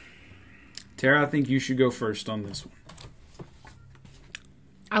 I think you should go first on this one.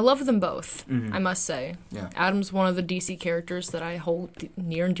 I love them both, I must say. Yeah. Adam's one of the DC characters that I hold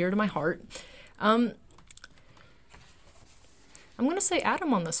near and dear to my heart. I'm going to say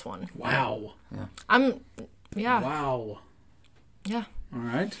Adam on this one. Wow. Yeah. Wow. Yeah. All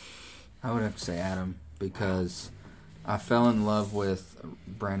right. I would have to say Adam because I fell in love with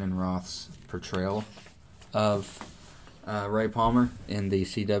Brandon Roth's portrayal of Ray Palmer in the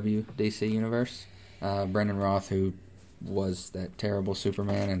CW DC universe. Brandon Roth, who was that terrible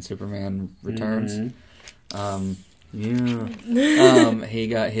Superman in Superman Returns. He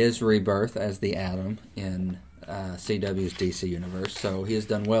got his rebirth as the Atom in CW's DC universe, so he has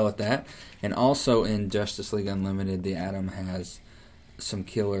done well at that. And also in Justice League Unlimited, the Atom has some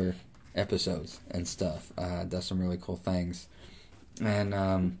killer episodes and stuff. Does some really cool things, and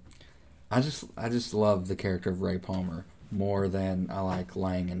I just love the character of Ray Palmer more than I like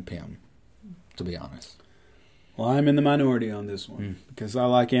Lang and Pym, to be honest. Well, I'm in the minority on this one because I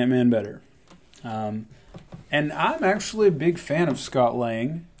like Ant-Man better, and I'm actually a big fan of Scott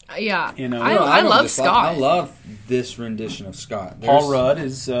Lang. Yeah, I love Scott. I love this rendition of Scott. Paul Rudd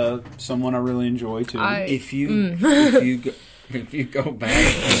is someone I really enjoy too. If you go back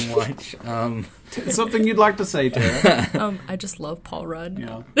and watch something you'd like to say, Tara. I just love Paul Rudd.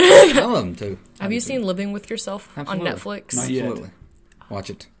 Yeah. I love him too. Have you seen Living with Yourself on Netflix? Not yet. Absolutely. Watch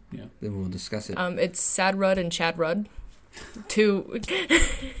it. Yeah. Then we'll discuss it. It's Sad Rudd and Chad Rudd. Two.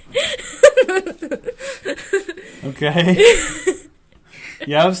 Okay.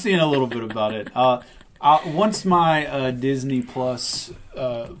 Yeah, I've seen a little bit about it. Once my Disney Plus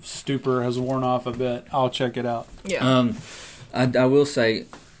stupor has worn off a bit, I'll check it out. Yeah. I will say,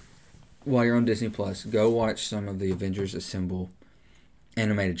 while you're on Disney Plus, go watch some of the Avengers Assemble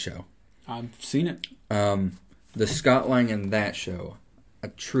animated show. I've seen it. The Scott Lang in that show, I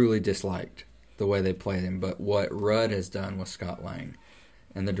truly disliked the way they played him, but what Rudd has done with Scott Lang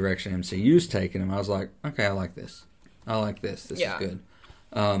and the direction MCU's taken him, I was like, okay, I like this. This is good.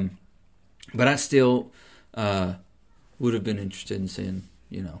 But I still would have been interested in seeing,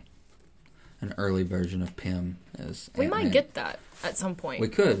 an early version of Pym as we Ant-Man. might get that at some point. We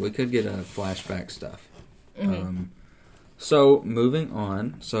could get a flashback stuff. So moving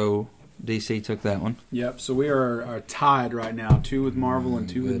on. So DC took that one. Yep. So we are tied right now, 2 with Marvel and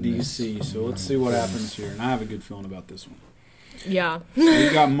 2 with DC. So let's see what happens here. And I have a good feeling about this one. Yeah. So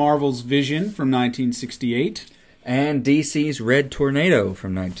we've got Marvel's Vision from 1968. And DC's Red Tornado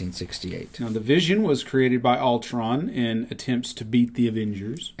from 1968. Now, the Vision was created by Ultron in attempts to beat the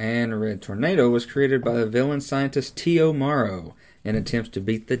Avengers. And Red Tornado was created by the villain scientist Tio Morrow in attempts to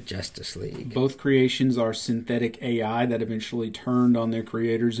beat the Justice League. Both creations are synthetic AI that eventually turned on their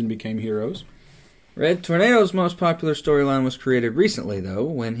creators and became heroes. Red Tornado's most popular storyline was created recently, though,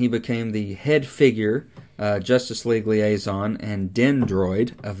 when he became the head figure, Justice League liaison, and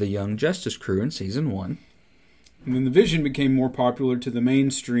Dendroid of the Young Justice crew in Season 1. And then the Vision became more popular to the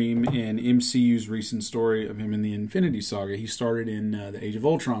mainstream in MCU's recent story of him in the Infinity Saga. He started in the Age of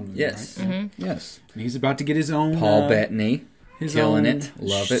Ultron movie, yes. right? Mm-hmm. Yes. And he's about to get his own... Paul Bettany, killing it.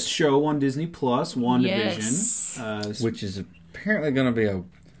 Love it. Show on Disney Plus, WandaVision. Yes. Which is apparently going to be a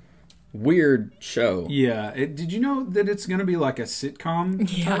weird show. Yeah. Did you know that it's going to be like a sitcom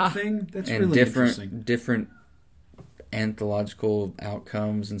type thing? That's and really interesting. different anthological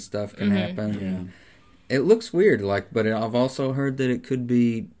outcomes and stuff can happen. Yeah. It looks weird, but I've also heard that it could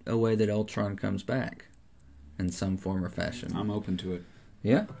be a way that Ultron comes back in some form or fashion. I'm open to it.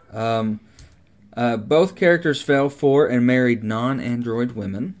 Yeah. Both characters fell for and married non-android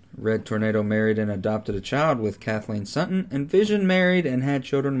women. Red Tornado married and adopted a child with Kathleen Sutton, and Vision married and had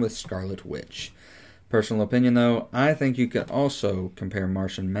children with Scarlet Witch. Personal opinion, though, I think you could also compare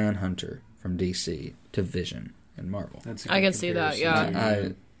Martian Manhunter from DC to Vision in Marvel. I can see that,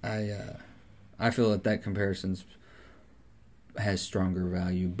 yeah. I feel that comparison has stronger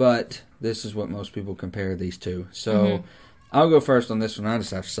value, but this is what most people compare these two. So I'll go first on this one. I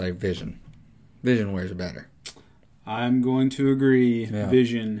just have to say Vision. Vision wears it better. I'm going to agree. Yeah.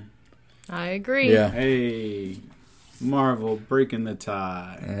 Vision. I agree. Yeah. Hey, Marvel breaking the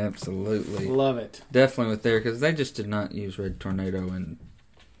tie. Absolutely. Love it. Definitely with there, because they just did not use Red Tornado in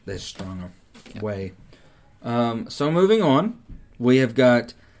this strong a way. So moving on, we have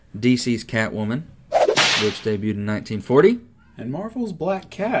got DC's Catwoman, which debuted in 1940. And Marvel's Black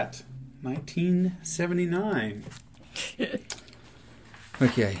Cat, 1979.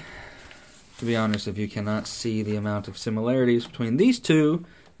 Okay. To be honest, if you cannot see the amount of similarities between these two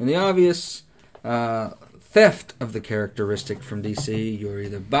and the obvious theft of the characteristic from DC, you're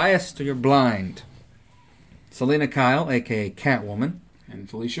either biased or you're blind. Selina Kyle, a.k.a. Catwoman, and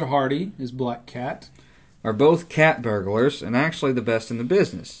Felicia Hardy is Black Cat, are both cat burglars and actually the best in the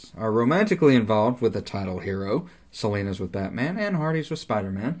business, are romantically involved with the title hero, Selina's with Batman and Hardy's with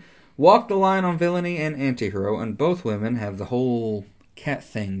Spider-Man, walk the line on villainy and anti-hero, and both women have the whole cat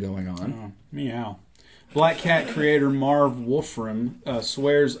thing going on. Oh, meow. Black Cat creator Marv Wolfram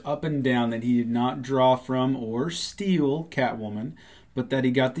swears up and down that he did not draw from or steal Catwoman, but that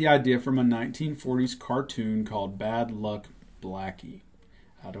he got the idea from a 1940s cartoon called Bad Luck Blackie.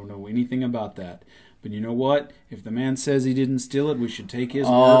 I don't know anything about that. But you know what? If the man says he didn't steal it, we should take his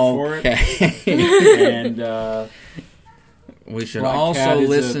word for it. And we should also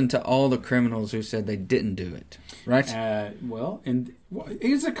listen to all the criminals who said they didn't do it. Right? And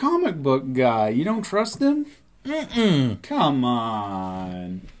he's a comic book guy. You don't trust him? Come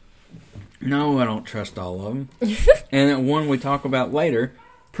on. No, I don't trust all of them. And one we talk about later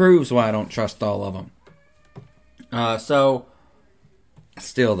proves why I don't trust all of them.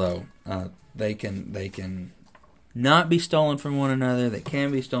 Still though, they can not be stolen from one another. They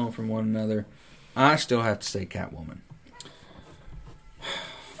can be stolen from one another. I still have to say Catwoman.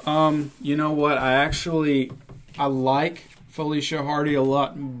 You know what? I like Felicia Hardy a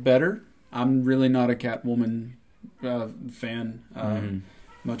lot better. I'm really not a Catwoman fan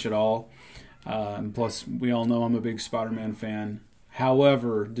much at all. And plus, we all know I'm a big Spider-Man fan.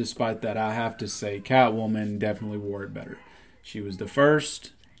 However, despite that, I have to say Catwoman definitely wore it better. She was the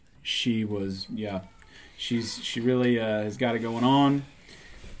first. She was, she really has got it going on.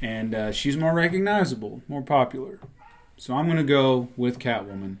 And she's more recognizable, more popular. So I'm going to go with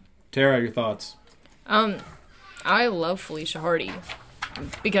Catwoman. Tara, your thoughts? I love Felicia Hardy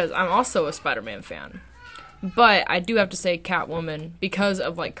because I'm also a Spider-Man fan. But I do have to say Catwoman because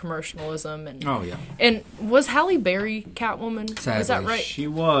of commercialism and And was Halle Berry Catwoman? Sadly, is that right? She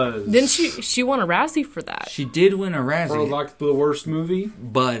was. Then she won a Razzie for that. She did win a Razzie for the worst movie,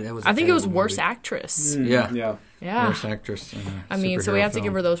 but it was. I think it was worst actress. Yeah. Worst actress. I mean, so we have to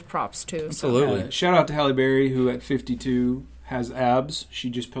give her those props too. Absolutely. So. Shout out to Halle Berry, who at 52 has abs. She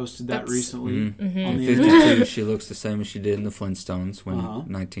just posted that recently. On the 52, she looks the same as she did in the Flintstones when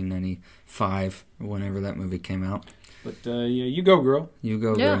 1995 or whenever that movie came out. But you go, girl. You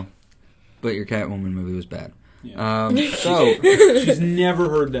go, girl. But your Catwoman movie was bad. Yeah. She's never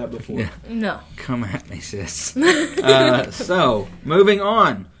heard that before. Yeah. No. Come at me, sis. So moving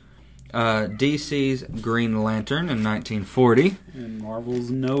on. DC's Green Lantern in 1940. And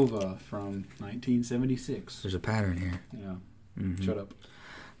Marvel's Nova from 1976. There's a pattern here. Yeah. Shut up.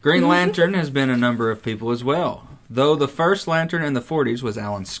 Green Lantern has been a number of people as well. Though the first Lantern in the 40s was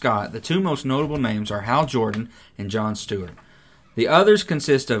Alan Scott, the two most notable names are Hal Jordan and John Stewart. The others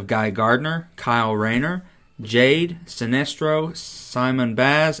consist of Guy Gardner, Kyle Rayner, Jade, Sinestro, Simon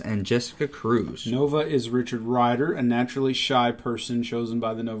Baz, and Jessica Cruz. Nova is Richard Rider, a naturally shy person chosen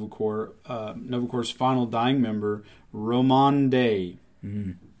by the Nova Corps. Nova Corps' final dying member, Roman Day.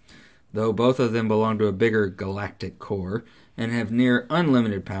 Though both of them belong to a bigger galactic corps and have near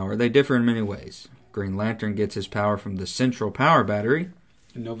unlimited power, they differ in many ways. Green Lantern gets his power from the Central Power Battery.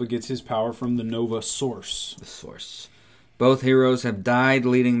 And Nova gets his power from the Nova Source. The Source. Both heroes have died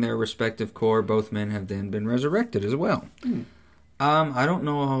leading their respective corps. Both men have then been resurrected as well. I don't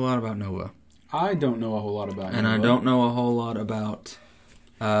know a whole lot about Nova. I don't know a whole lot about Nova. And I don't know a whole lot about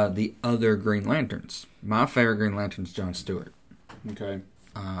the other Green Lanterns. My favorite Green Lantern is John Stewart. Okay.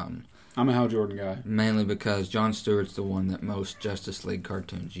 I'm a Hal Jordan guy. Mainly because John Stewart's the one that most Justice League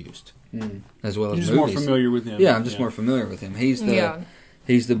cartoons used. As well as You're just movies. more familiar with him. Yeah, I'm just more familiar with him. He's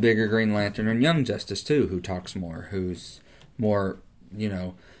the bigger Green Lantern, and Young Justice too, who talks more, who's more,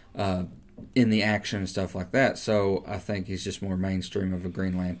 in the action and stuff like that. So I think he's just more mainstream of a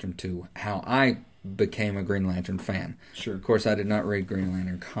Green Lantern to how I became a Green Lantern fan. Sure. Of course, I did not read Green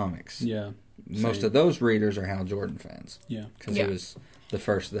Lantern comics. Yeah. Most of those readers are Hal Jordan fans. Yeah. Because it was the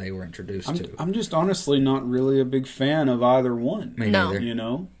first they were introduced to. I'm just honestly not really a big fan of either one. Me neither. You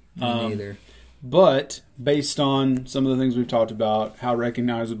know? Me neither. But based on some of the things we've talked about, how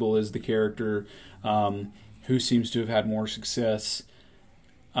recognizable is the character, who seems to have had more success,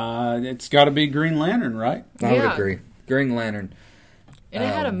 it's got to be Green Lantern, right? I would agree. Green Lantern. And it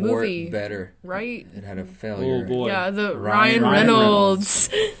had a movie. Better. Right? It had a failure. Oh, boy. Yeah, the Ryan Ryan Reynolds.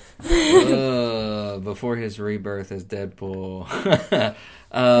 Before his rebirth as Deadpool.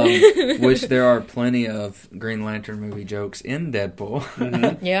 Which there are plenty of Green Lantern movie jokes in Deadpool.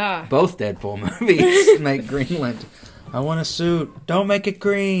 Mm-hmm. Yeah. Both Deadpool movies make Green Lantern. I want a suit. Don't make it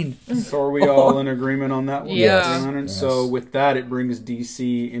green. So are we all in agreement on that one? Yeah. Yes. So with that, it brings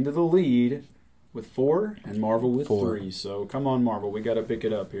DC into the lead with 4 and Marvel with 4. 3. So come on, Marvel. We got to pick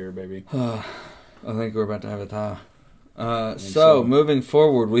it up here, baby. I think we're about to have a tie. So moving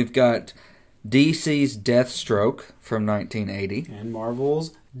forward, we've got DC's Deathstroke from 1980. And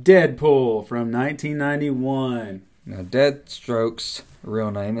Marvel's Deadpool from 1991. Now, Deathstroke's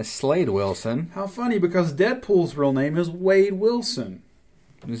real name is Slade Wilson. How funny, because Deadpool's real name is Wade Wilson.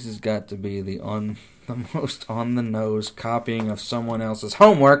 This has got to be the most on-the-nose copying of someone else's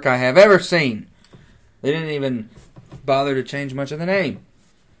homework I have ever seen. They didn't even bother to change much of the name.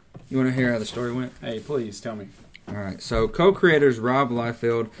 You want to hear how the story went? Hey, please, tell me. All right, so co-creators Rob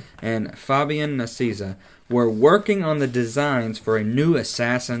Liefeld and Fabian Nicieza were working on the designs for a new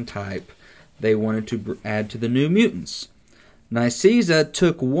assassin type they wanted to add to the New Mutants. Nicieza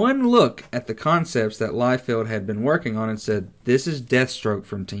took one look at the concepts that Liefeld had been working on and said, "This is Deathstroke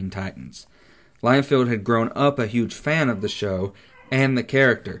from Teen Titans." Liefeld had grown up a huge fan of the show and the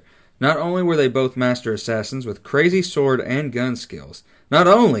character. Not only were they both master assassins with crazy sword and gun skills, not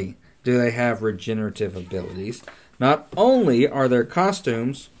only do they have regenerative abilities, not only are their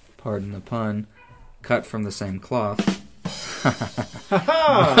costumes, pardon the pun, cut from the same cloth,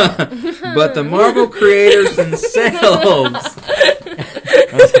 but the Marvel creators themselves...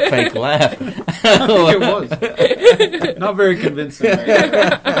 That's a fake laugh. I think it was. Not very convincing.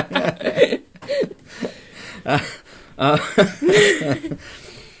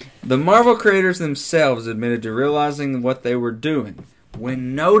 The Marvel creators themselves admitted to realizing what they were doing.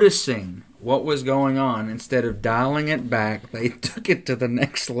 When noticing what was going on, instead of dialing it back, they took it to the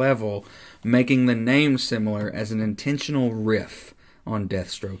next level, making the name similar as an intentional riff on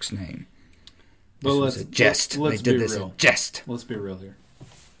Deathstroke's name. This was a jest. They did this in jest. Let's be real here.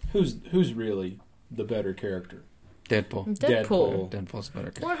 Who's really the better character? Deadpool. Deadpool's a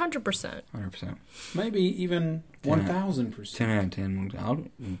better character. 100%. 100%. Maybe even 1,000%. 10 out of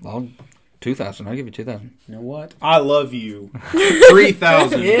 10. I'll 2,000. I'll give you 2,000. You know what? I love you.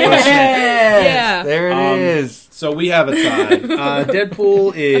 3,000%. Yeah. There it is. So we have a tie.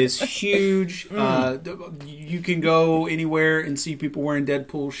 Deadpool is huge. You can go anywhere and see people wearing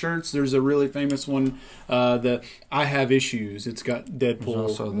Deadpool shirts. There's a really famous one, the I Have Issues. It's got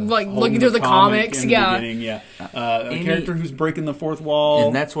Deadpool. Like looking through the comics, yeah. A character who's breaking the fourth wall.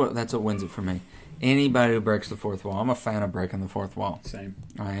 And that's what wins it for me. Anybody who breaks the fourth wall. I'm a fan of breaking the fourth wall. Same.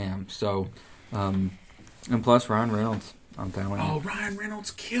 I am. So, and plus Ryan Reynolds. I'm telling you. Oh, Ryan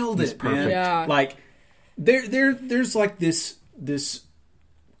Reynolds killed He's it, perfect. man. Yeah. Like, there's like this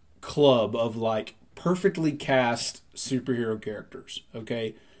club of like perfectly cast superhero characters,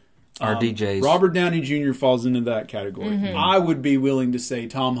 okay? Our DJs. Robert Downey Jr. falls into that category. Mm-hmm. I would be willing to say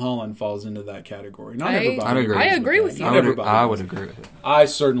Tom Holland falls into that category. Not everybody. I'd agree. I agree with you. I would agree with it. I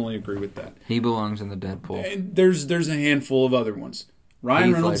certainly agree with that. He belongs in the Deadpool. And there's a handful of other ones. Ryan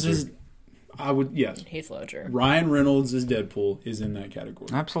Heath Reynolds Ledger. is... I would... Yes. Heath Ledger. Ryan Reynolds as Deadpool is in that category.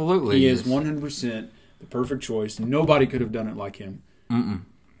 Absolutely. He is 100% the perfect choice. Nobody could have done it like him. Mm-mm.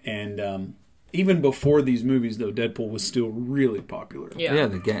 And even before these movies, though, Deadpool was still really popular. Yeah.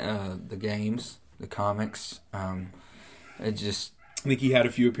 The games, the comics. It just... I think he had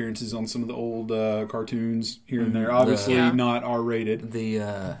a few appearances on some of the old cartoons here and there. Obviously not R-rated.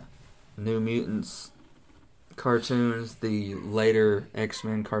 The New Mutants cartoons, the later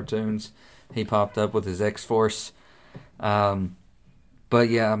X-Men cartoons, he popped up with his X-Force. But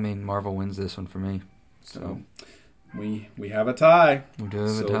yeah, I mean, Marvel wins this one for me. So we have a tie. We do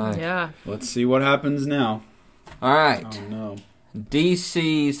have a tie. Yeah. Let's see what happens now. All right. Oh, no.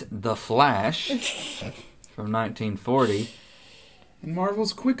 DC's The Flash from 1940. And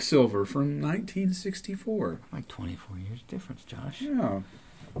Marvel's Quicksilver from 1964. Like 24 years difference, Josh. Yeah.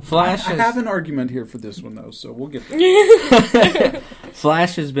 Flash I have an argument here for this one, though, so we'll get there.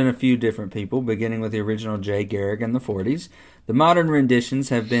 Flash has been a few different people, beginning with the original Jay Garrick in the 40s. The modern renditions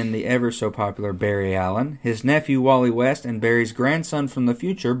have been the ever-so-popular Barry Allen, his nephew Wally West, and Barry's grandson from the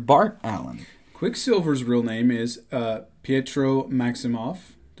future, Bart Allen. Quicksilver's real name is Pietro Maximoff.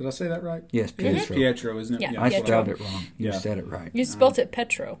 Did I say that right? Yes, Pietro. Pietro, isn't it? Yeah, I Pietro. spelled it wrong. You Yeah. said it right. You spelt it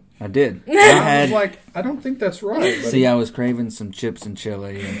Petro. I did. I I was had... like, I don't think that's right. But See, I was craving some chips and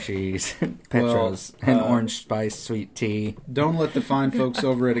chili and cheese, Petros, and orange spice sweet tea. don't let the fine folks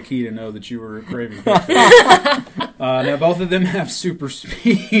over at Akita know that you were craving Pietro. Now, both of them have super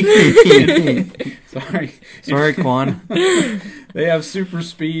speed. Sorry, Quan. They have super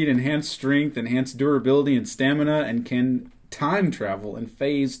speed, enhanced strength, enhanced durability and stamina, and can time travel and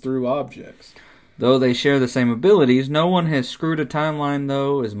phase through objects. Though they share the same abilities, no one has screwed a timeline,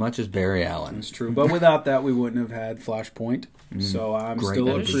 though, as much as Barry Allen. That's true. But without that, we wouldn't have had Flashpoint. So I'm Great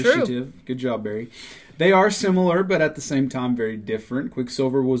still addition. appreciative. Good job, Barry. They are similar, but at the same time very different.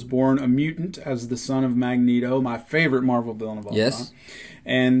 Quicksilver was born a mutant as the son of Magneto, my favorite Marvel villain of all time,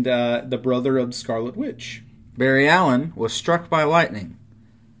 and the brother of Scarlet Witch. Barry Allen was struck by lightning.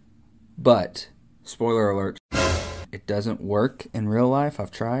 But, spoiler alert, it doesn't work in real life.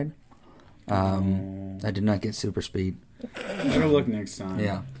 I've tried. I did not get super speed. Better look next time.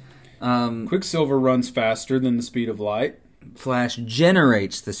 Yeah. Quicksilver runs faster than the speed of light. Flash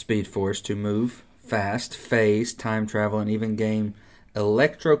generates the Speed Force to move fast, phase, time travel, and even gain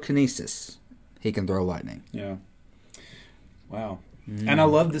electrokinesis. He can throw lightning. Yeah. Wow. And I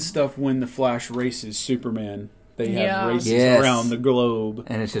love this stuff when the Flash races Superman. They have races around the globe.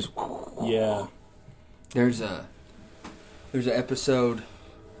 And it's just... Yeah. There's an episode...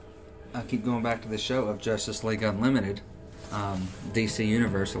 I keep going back to the show of Justice League Unlimited. DC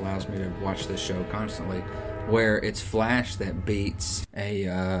Universe allows me to watch this show constantly, where it's Flash that beats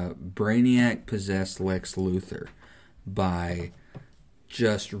a Brainiac-possessed Lex Luthor by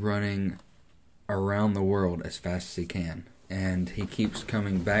just running around the world as fast as he can. And he keeps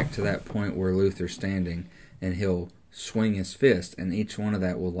coming back to that point where Luthor's standing, and he'll swing his fist, and each one of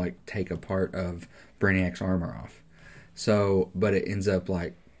that will, like, take a part of Brainiac's armor off. So, but it ends up,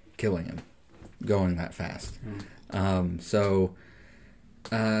 like, killing him, going that fast.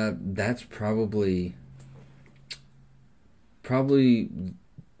 That's probably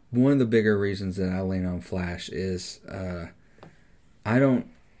one of the bigger reasons that I lean on Flash is I don't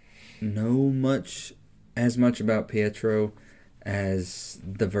know as much about Pietro as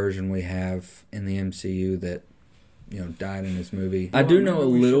the version we have in the MCU that died in this movie. I do know a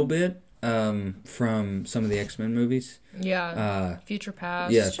little bit from some of the X-Men movies. Yeah. Future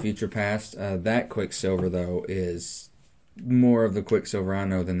Past. Yes, Future Past. That Quicksilver, though, is more of the Quicksilver I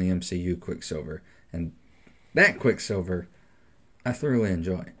know than the MCU Quicksilver. And that Quicksilver, I thoroughly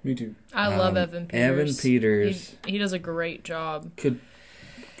enjoy. Me too. I love Evan Peters. Evan Peters. He does a great job.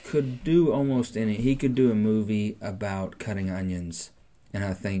 Could do almost any. He could do a movie about cutting onions, and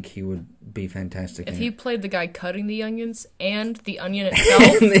I think he would be fantastic. If he played the guy cutting the onions and the onion itself,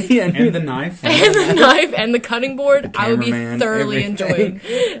 and the knife, and the knife and the cutting board, I would be thoroughly enjoying.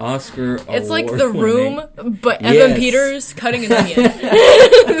 Oscar. It's like The Room, but Evan Peters cutting an onion.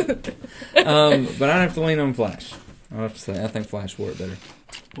 But I'd have to lean on Flash. I have to say, I think Flash wore it better.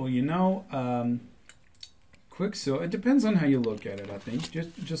 Well, Quicksilver, it depends on how you look at it, I think.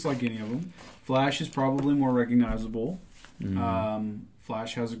 Just like any of them. Flash is probably more recognizable.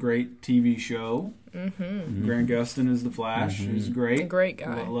 Flash has a great TV show. Grant Gustin is the Flash. He's great. A great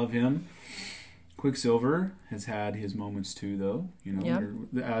guy. I love him. Quicksilver has had his moments too, though.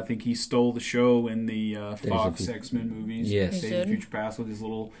 I think he stole the show in the Fox X-Men movies. Yes. Days of Future Past with his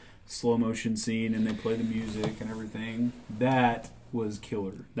little slow motion scene, and they play the music and everything. That was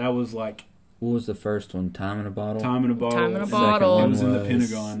killer. That was like... What was the first one? Time in a Bottle? Time in a Bottle. Time in a Bottle. It was in the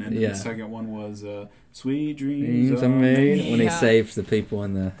Pentagon. And then the second one was Sweet Dreams Are Made. When he saves the people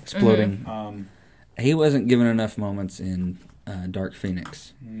in the exploding. He wasn't given enough moments in Dark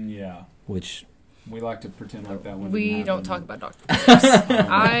Phoenix. Yeah. Which... We like to pretend like that one. We don't talk about Dr. Phoenix.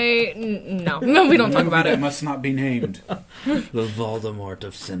 No, we don't talk about it. That must not be named. The Voldemort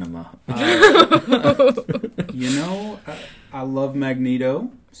of cinema. I love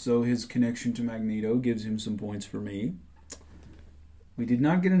Magneto, so his connection to Magneto gives him some points for me. We did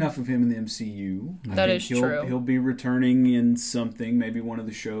not get enough of him in the MCU. That is true. He'll be returning in something, maybe one of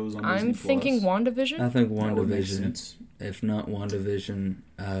the shows on Disney+. I'm thinking WandaVision. I think That would make WandaVision. sense. If not WandaVision,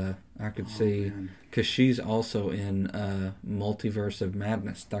 I could see, because she's also in Multiverse of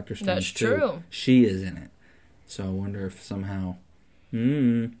Madness, Doctor Strange. That's true. She is in it. So I wonder if somehow,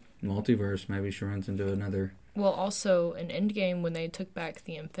 multiverse, maybe she runs into another. Well, also in Endgame, when they took back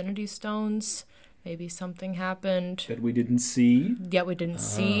the Infinity Stones, maybe something happened. That we didn't see. Yet we didn't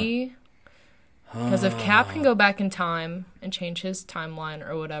see. Because if Cap can go back in time and change his timeline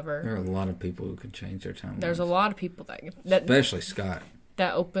or whatever, There are a lot of people who can change their timeline. there's a lot of people that Especially Scott.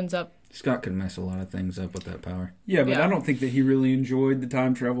 that opens up. Scott can mess a lot of things up with that power. Yeah, but Yeah. I don't think that he really enjoyed the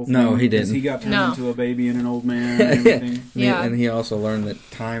time travel thing. No, he because didn't. He got turned No. into a baby and an old man and everything. Yeah. And he also learned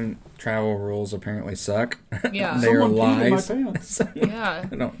that time travel rules apparently suck. Yeah. They are Someone peed in my lies. pants. Yeah.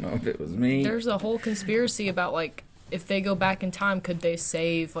 I don't know if it was me. There's a whole conspiracy about, like, if they go back in time, could they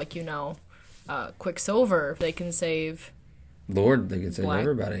save, like, Quicksilver? If they can save Lord, they could save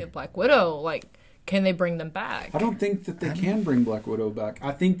everybody. Black Widow, like, can they bring them back? I don't think that they can bring Black Widow back.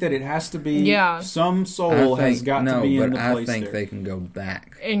 I think that it has to be Yeah. some soul has got to be in the place I think there. they can go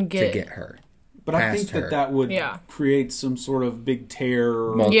back And to get her. But I past think her. that would Yeah. create some sort of big tear.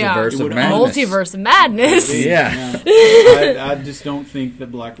 Or Multiverse It of would- madness. Multiverse of Madness. Yeah. I just don't think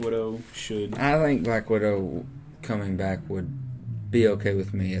that Black Widow should. I think Black Widow coming back would be okay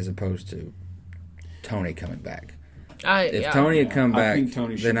with me as opposed to Tony coming back. If Tony had come I back, think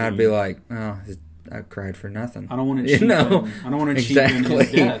Tony should then I'd be- be like, oh, I cried for nothing. I don't want to You cheapen. know? I don't want to cheapen his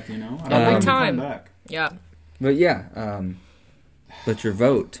Exactly. death. I don't Every want him to time. come back. Yeah. But yeah, but your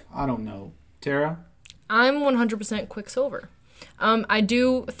vote. I don't know, Tara. I'm 100% Quicksilver. I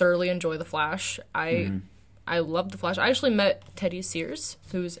do thoroughly enjoy The Flash. I love The Flash. I actually met Teddy Sears,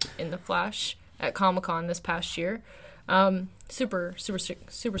 who's in The Flash, at Comic-Con this past year. Super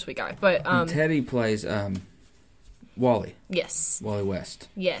sweet guy. But Teddy plays Wally yes, West.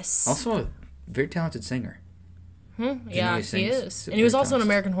 yes. Also a very talented singer. Yeah, he he sings? is. He's And he was very also in talented.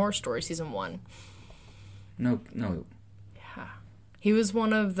 American Horror Story Season 1. No. He was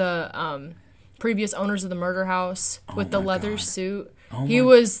one of the previous owners of the murder house with the my leather God. suit. Oh He my-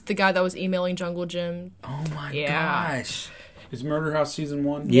 was the guy that was emailing Jungle Jim. Oh my Yeah. gosh. Is Murder House season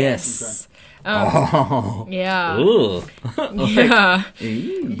 1? Yes. Oh. Yeah. Ooh. Yeah.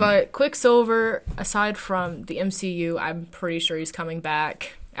 But Quicksilver, aside from the MCU, I'm pretty sure he's coming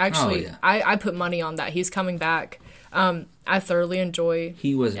back. Actually, yeah. I put money on that. He's coming back. I thoroughly enjoy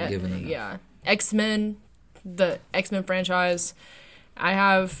He wasn't given enough. yeah. X-Men, the X-Men franchise.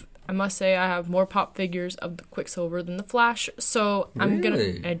 I must say I have more pop figures of the Quicksilver than the Flash. So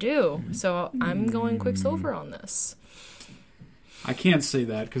Really? I do. So I'm going Quicksilver on this. I can't say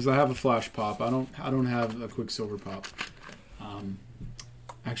that because I have a Flash pop. I don't have a Quicksilver pop.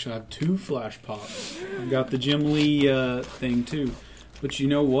 Actually, I have 2 Flash pops. I've got the Jim Lee thing too. But you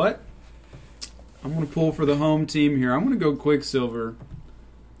know what? I'm going to pull for the home team here. I'm going to go Quicksilver.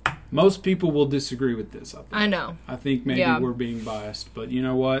 Most people will disagree with this. I know. I think maybe Yeah. we're being biased, but you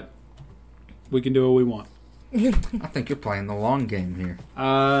know what? We can do what we want. I think you're playing the long game here.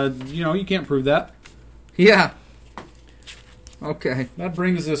 You can't prove that. Yeah. Okay. That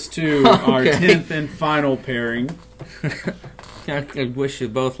brings us to our Okay. 10th and final pairing. I could wish you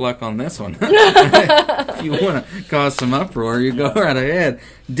both luck on this one. If you want to cause some uproar, you go right ahead.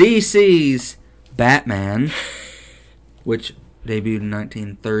 DC's Batman, which debuted in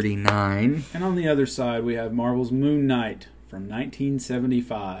 1939. And on the other side, we have Marvel's Moon Knight from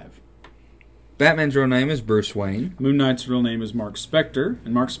 1975. Batman's real name is Bruce Wayne. Moon Knight's real name is Mark Spector,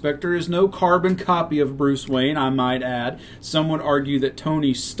 and Mark Spector is no carbon copy of Bruce Wayne, I might add. Some would argue that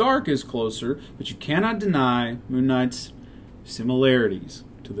Tony Stark is closer, but you cannot deny Moon Knight's similarities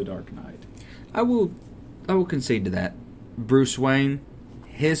to the Dark Knight. I will concede to that. Bruce Wayne,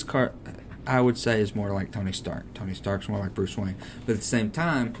 I would say is more like Tony Stark. Tony Stark's more like Bruce Wayne. But at the same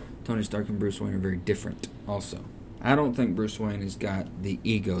time, Tony Stark and Bruce Wayne are very different also. I don't think Bruce Wayne has got the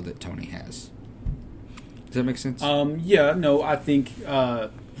ego that Tony has. Does that make sense? I think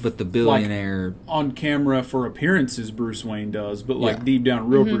but the billionaire... on camera for appearances Bruce Wayne does, but Yeah. deep down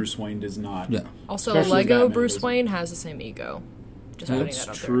real Bruce Wayne does not. Yeah. Also, Especially Lego Batman Bruce doesn't. Wayne has the same ego. Just putting That's that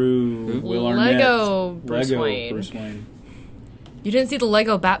out true. Will Arnett. Lego Bruce Lego Wayne. Bruce Wayne. there. You didn't see the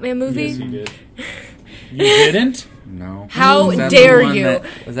Lego Batman movie? Yes, he did. You didn't? No. How Was that the dare one you?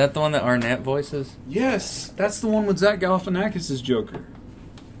 Was that the one that Arnett voices? Yes, that's the one with Zach Galifianakis' Joker.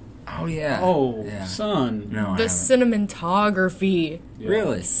 Oh, yeah. Oh, yeah. son. No, I The haven't. cinematography. Yeah.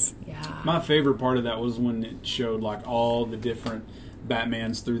 Really? Yeah. My favorite part of that was when it showed all the different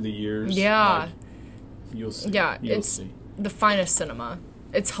Batmans through the years. Yeah. You'll see. Yeah, You'll it's see. the finest cinema.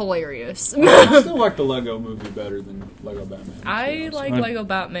 It's hilarious. I still like the Lego movie better than Lego Batman. I like Lego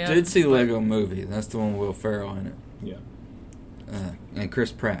Batman. Did see Lego movie. That's the one with Will Ferrell in it. Yeah. And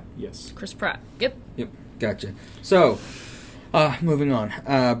Chris Pratt. Yes. Chris Pratt. Yep. Yep. Gotcha. So, moving on.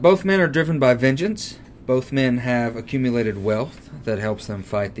 Both men are driven by vengeance. Both men have accumulated wealth that helps them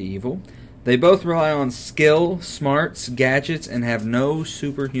fight the evil. They both rely on skill, smarts, gadgets, and have no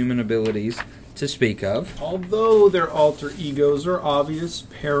superhuman abilities to speak of. Although their alter egos are obvious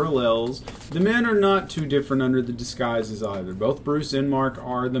parallels, the men are not too different under the disguises either. Both Bruce and Mark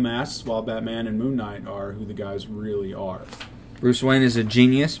are the masks, while Batman and Moon Knight are who the guys really are. Bruce Wayne is a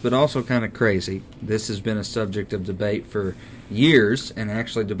genius, but also kind of crazy. This has been a subject of debate for years and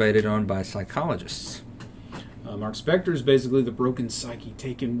actually debated on by psychologists. Mark Spector is basically the broken psyche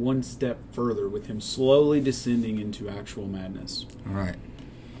taken one step further, with him slowly descending into actual madness. All right.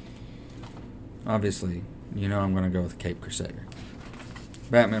 Obviously, you know I'm going to go with Cape Crusader.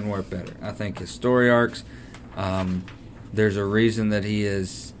 Batman worked better. I think his story arcs, there's a reason that he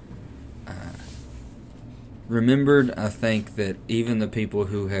is remembered. I think that even the people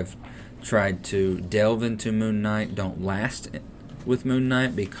who have tried to delve into Moon Knight don't last with Moon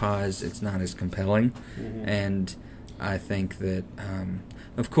Knight because it's not as compelling. Mm-hmm. And I think that,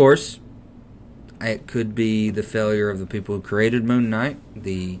 of course, it could be the failure of the people who created Moon Knight,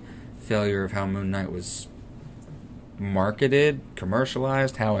 the failure of how Moon Knight was marketed,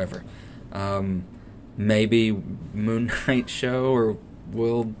 commercialized, however. Maybe Moon Knight show or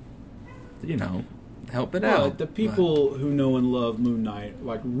will, help it out. The people who know and love Moon Knight,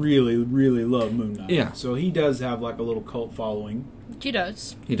 really, really love Moon Knight. Yeah. So he does have a little cult following. He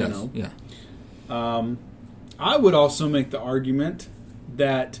does. He does, yeah. I would also make the argument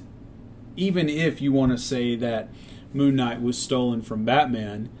that even if you want to say that Moon Knight was stolen from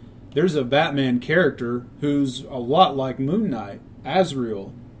Batman, there's a Batman character who's a lot like Moon Knight,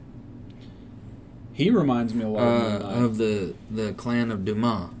 Azrael. He reminds me a lot of Moon Knight. Of the clan of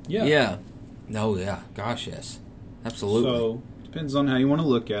Dumas. Yeah. Yeah. Oh, yeah. Gosh, yes. Absolutely. So, depends on how you want to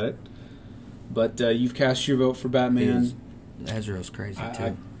look at it. But you've cast your vote for Batman. Azrael's crazy,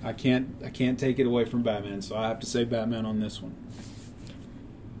 too. I can't take it away from Batman, so I have to say Batman on this one.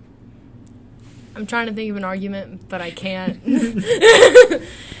 I'm trying to think of an argument, but I can't.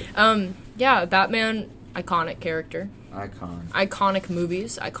 Yeah, Batman, iconic character. Iconic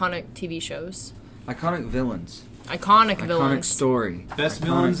movies, iconic TV shows. Iconic villains. Iconic Iconic villains. Story. Best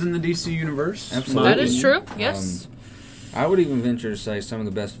villains in the DC universe. Absolutely. That is true, yes. I would even venture to say some of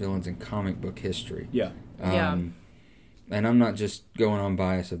the best villains in comic book history. Yeah. Yeah. And I'm not just going on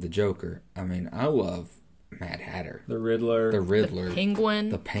bias of the Joker. I mean, I love Mad Hatter. The Riddler. The Penguin.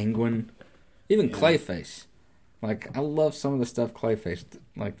 The Penguin. Even Clayface. I love some of the stuff Clayface,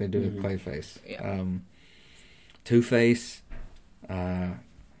 they do with Clayface. Yeah. Two-Face. The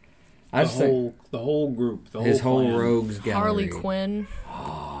whole group. His whole clan. rogues gallery. Harley Quinn.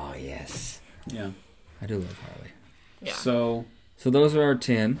 Oh, yes. Yeah. I do love Harley. Yeah. So those are our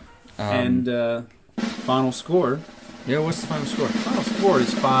 10. And final score. Yeah, what's the final score? Final score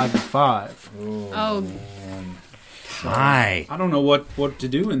is 5-5. Oh. Man. Hi. I don't know what to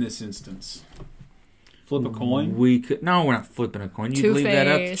do in this instance. Flip a coin? We're not flipping a coin. You leave that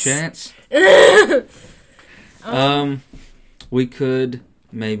up to chance. We could,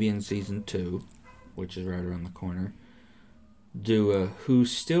 maybe in season 2, which is right around the corner, do a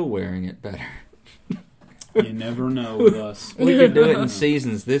who's still wearing it better. You never know with us. We could do it in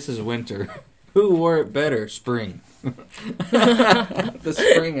seasons. This is winter. Who wore it better? Spring. The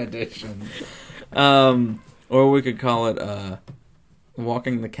spring edition. Or we could call it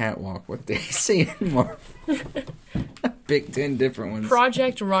Walking the Catwalk with DC and Marvel. Pick 10 different ones.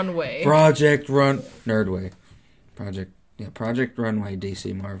 Project Runway. Project Runway,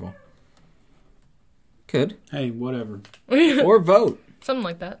 DC Marvel. Could. Hey, whatever. Or vote. Something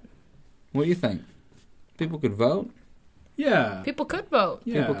like that. What do you think? People could vote? Yeah. People could vote.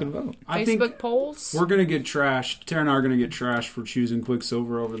 Yeah. People could vote. I Facebook think polls. we're going to get trashed. Tara and I are going to get trashed for choosing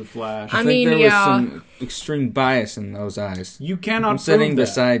Quicksilver over the Flash. I think mean, there was yeah. some extreme bias in those eyes. You cannot I'm prove sitting that.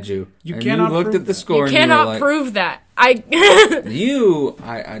 beside you. You and cannot you looked prove at the that. score You and you were cannot like, prove that. I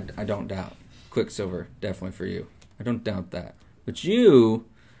don't doubt. Quicksilver, definitely for you. I don't doubt that. But you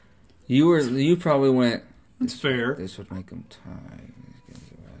probably went, It's fair. this would make them tie.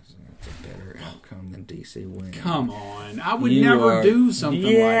 It's a better outcome than DC winning. Come on. I would never do something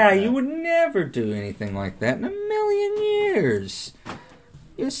like that. Yeah, you would never do anything like that in a million years.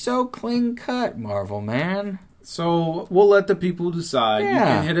 You're so clean cut, Marvel, man. So we'll let the people decide. Yeah. You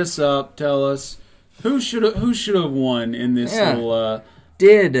can hit us up, tell us who should have won in this little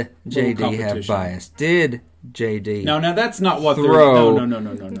Did JD have competition. bias? Did JD. No, that's not what Throw. they're...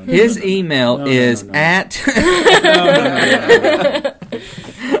 No. His email is at... No.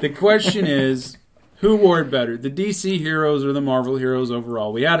 The question is, who wore it better, the DC heroes or the Marvel heroes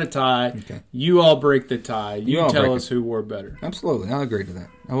overall? We had a tie. Okay. You all break the tie. You all tell break us who wore better. Absolutely. I'll agree to that.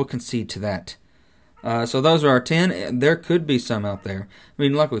 I will concede to that. So those are our 10. There could be some out there. I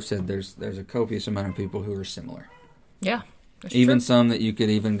mean, like we've said, there's a copious amount of people who are similar. Yeah. That's Even true. some that you could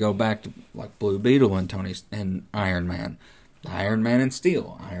even go back to, like Blue Beetle and and Iron Man. Iron Man and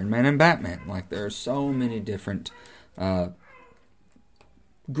Steel. Iron Man and Batman. Like, there are so many different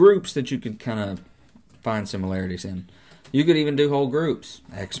groups that you could kind of find similarities in. You could even do whole groups.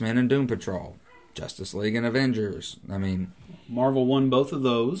 X-Men and Doom Patrol. Justice League and Avengers. I mean... Marvel won both of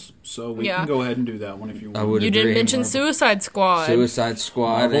those, so we can go ahead and do that one if you want. I would You agree. didn't mention Suicide Squad. Suicide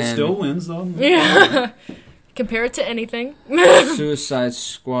Squad. Marvel and still wins, though. Yeah. Compare it to anything. Suicide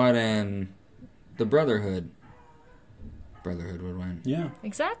Squad and the Brotherhood. Brotherhood would win. Yeah,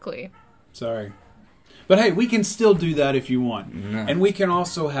 Exactly. sorry. But hey, we can still do that if you want. No. And we can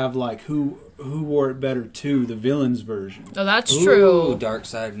also have, like, who wore it better too, the villains version. Oh, that's Ooh, true.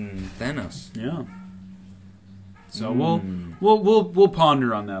 Darkseid and Thanos. Yeah. So we'll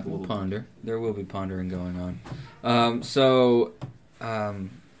ponder on that a little bit. Ponder. There will be pondering going on.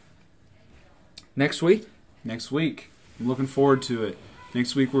 Next week? Next week. I'm looking forward to it.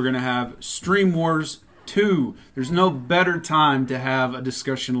 Next week we're going to have Stream Wars 2. There's no better time to have a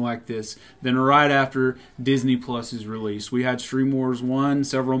discussion like this than right after Disney Plus's release. We had Stream Wars 1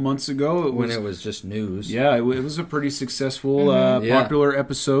 several months ago. When it was just news. Yeah, it was a pretty successful, popular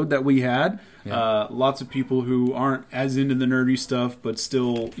episode that we had. Yeah. Lots of people who aren't as into the nerdy stuff, but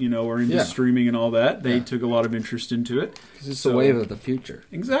still, are into streaming and all that. They took a lot of interest into it. It's the wave of the future.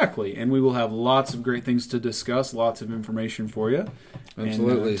 Exactly. And we will have lots of great things to discuss, lots of information for you.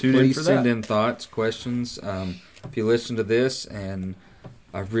 Absolutely. And, tune in Please for send that. in thoughts, questions. If you listen to this, and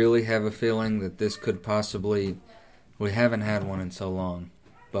I really have a feeling that this could possibly... We haven't had one in so long,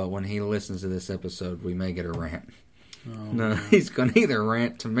 but when he listens to this episode, we may get a rant. He's going to either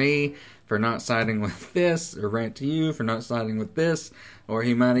rant to me for not siding with this, or rant to you for not siding with this, or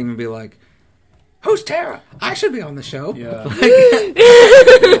he might even be like, "Who's Tara? I should be on the show." Yeah.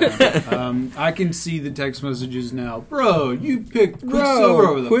 I can see the text messages now. Bro, you picked Quicksilver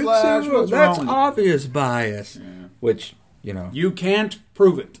over the Flash. What's That's wrong with obvious bias. Yeah. Which, you can't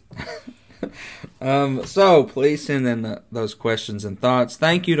prove it. So please send in those questions and thoughts.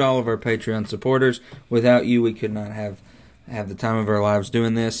 Thank you to all of our Patreon supporters. Without you, we could not have the time of our lives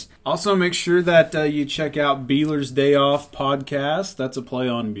doing this. Also, make sure that you check out Bueller's Day Off podcast. That's a play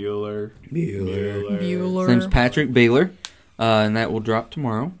on Bueller. Bueller. His name's Patrick Bueller, and that will drop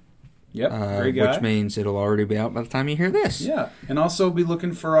tomorrow. Yep, great guy. Which means it'll already be out by the time you hear this. Yeah, and also be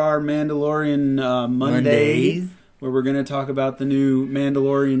looking for our Mandalorian Mondays, where we're going to talk about the new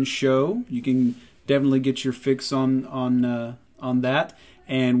Mandalorian show. You can definitely get your fix on that.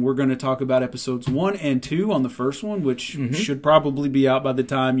 And we're going to talk about episodes 1 and 2 on the first one, which should probably be out by the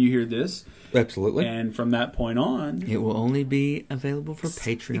time you hear this. Absolutely. And from that point on, it will only be available for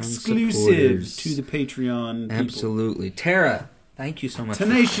Patreon exclusive supporters. to the Patreon people. Absolutely. Tara, thank you so much.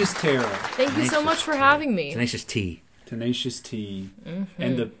 Tenacious Tara. Thank you so much for having me. Tenacious T. Tenacious T.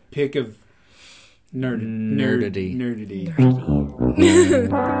 And the pick of nerdity.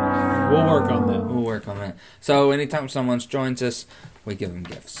 We'll work on that. So anytime someone joins us, we give them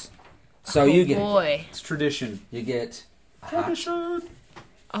gifts. So it's tradition. You get a tradition.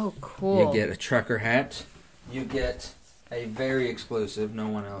 Oh, cool. You get a trucker hat. You get a very exclusive, no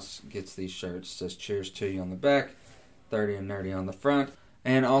one else gets these shirts. It says cheers to you on the back, 30 and nerdy on the front.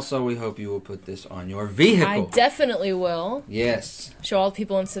 And also, we hope you will put this on your vehicle. I definitely will. Yes. Show all the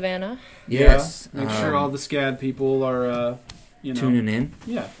people in Savannah. Yes. Yeah. Make sure all the SCAD people are, tuning in.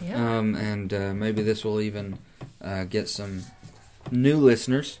 Yeah. And maybe this will even get some new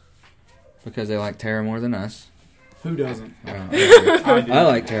listeners because they like Tara more than us. Who doesn't? I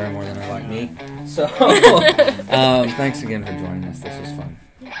like Tara more than I like me. So, thanks again for joining us. This was fun.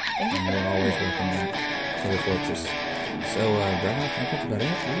 And we're always welcome back to the Fortress. So, Brad, I think that's about it.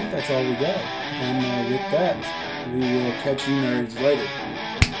 I think that's all we got. And with that, we will catch you nerds later.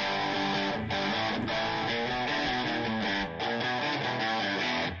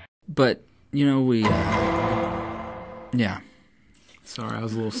 But, we... yeah. Sorry, I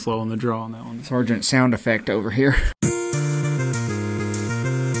was a little slow on the draw on that one. Sergeant sound effect over here.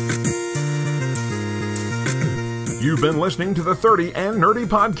 You've been listening to the 30 and Nerdy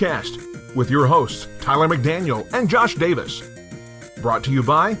Podcast with your hosts, Tyler McDaniel and Josh Davis. Brought to you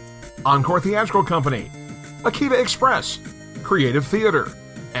by Encore Theatrical Company, Akita Express, Creative Theater,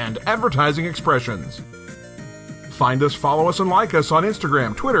 and Advertising Expressions. Find us, follow us, and like us on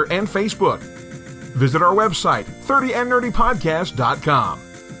Instagram, Twitter, and Facebook. Visit our website, 30andnerdypodcast.com.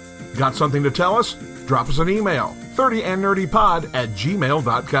 Got something to tell us? Drop us an email,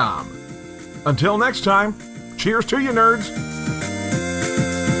 30andnerdypod@gmail.com. Until next time, cheers to you, nerds!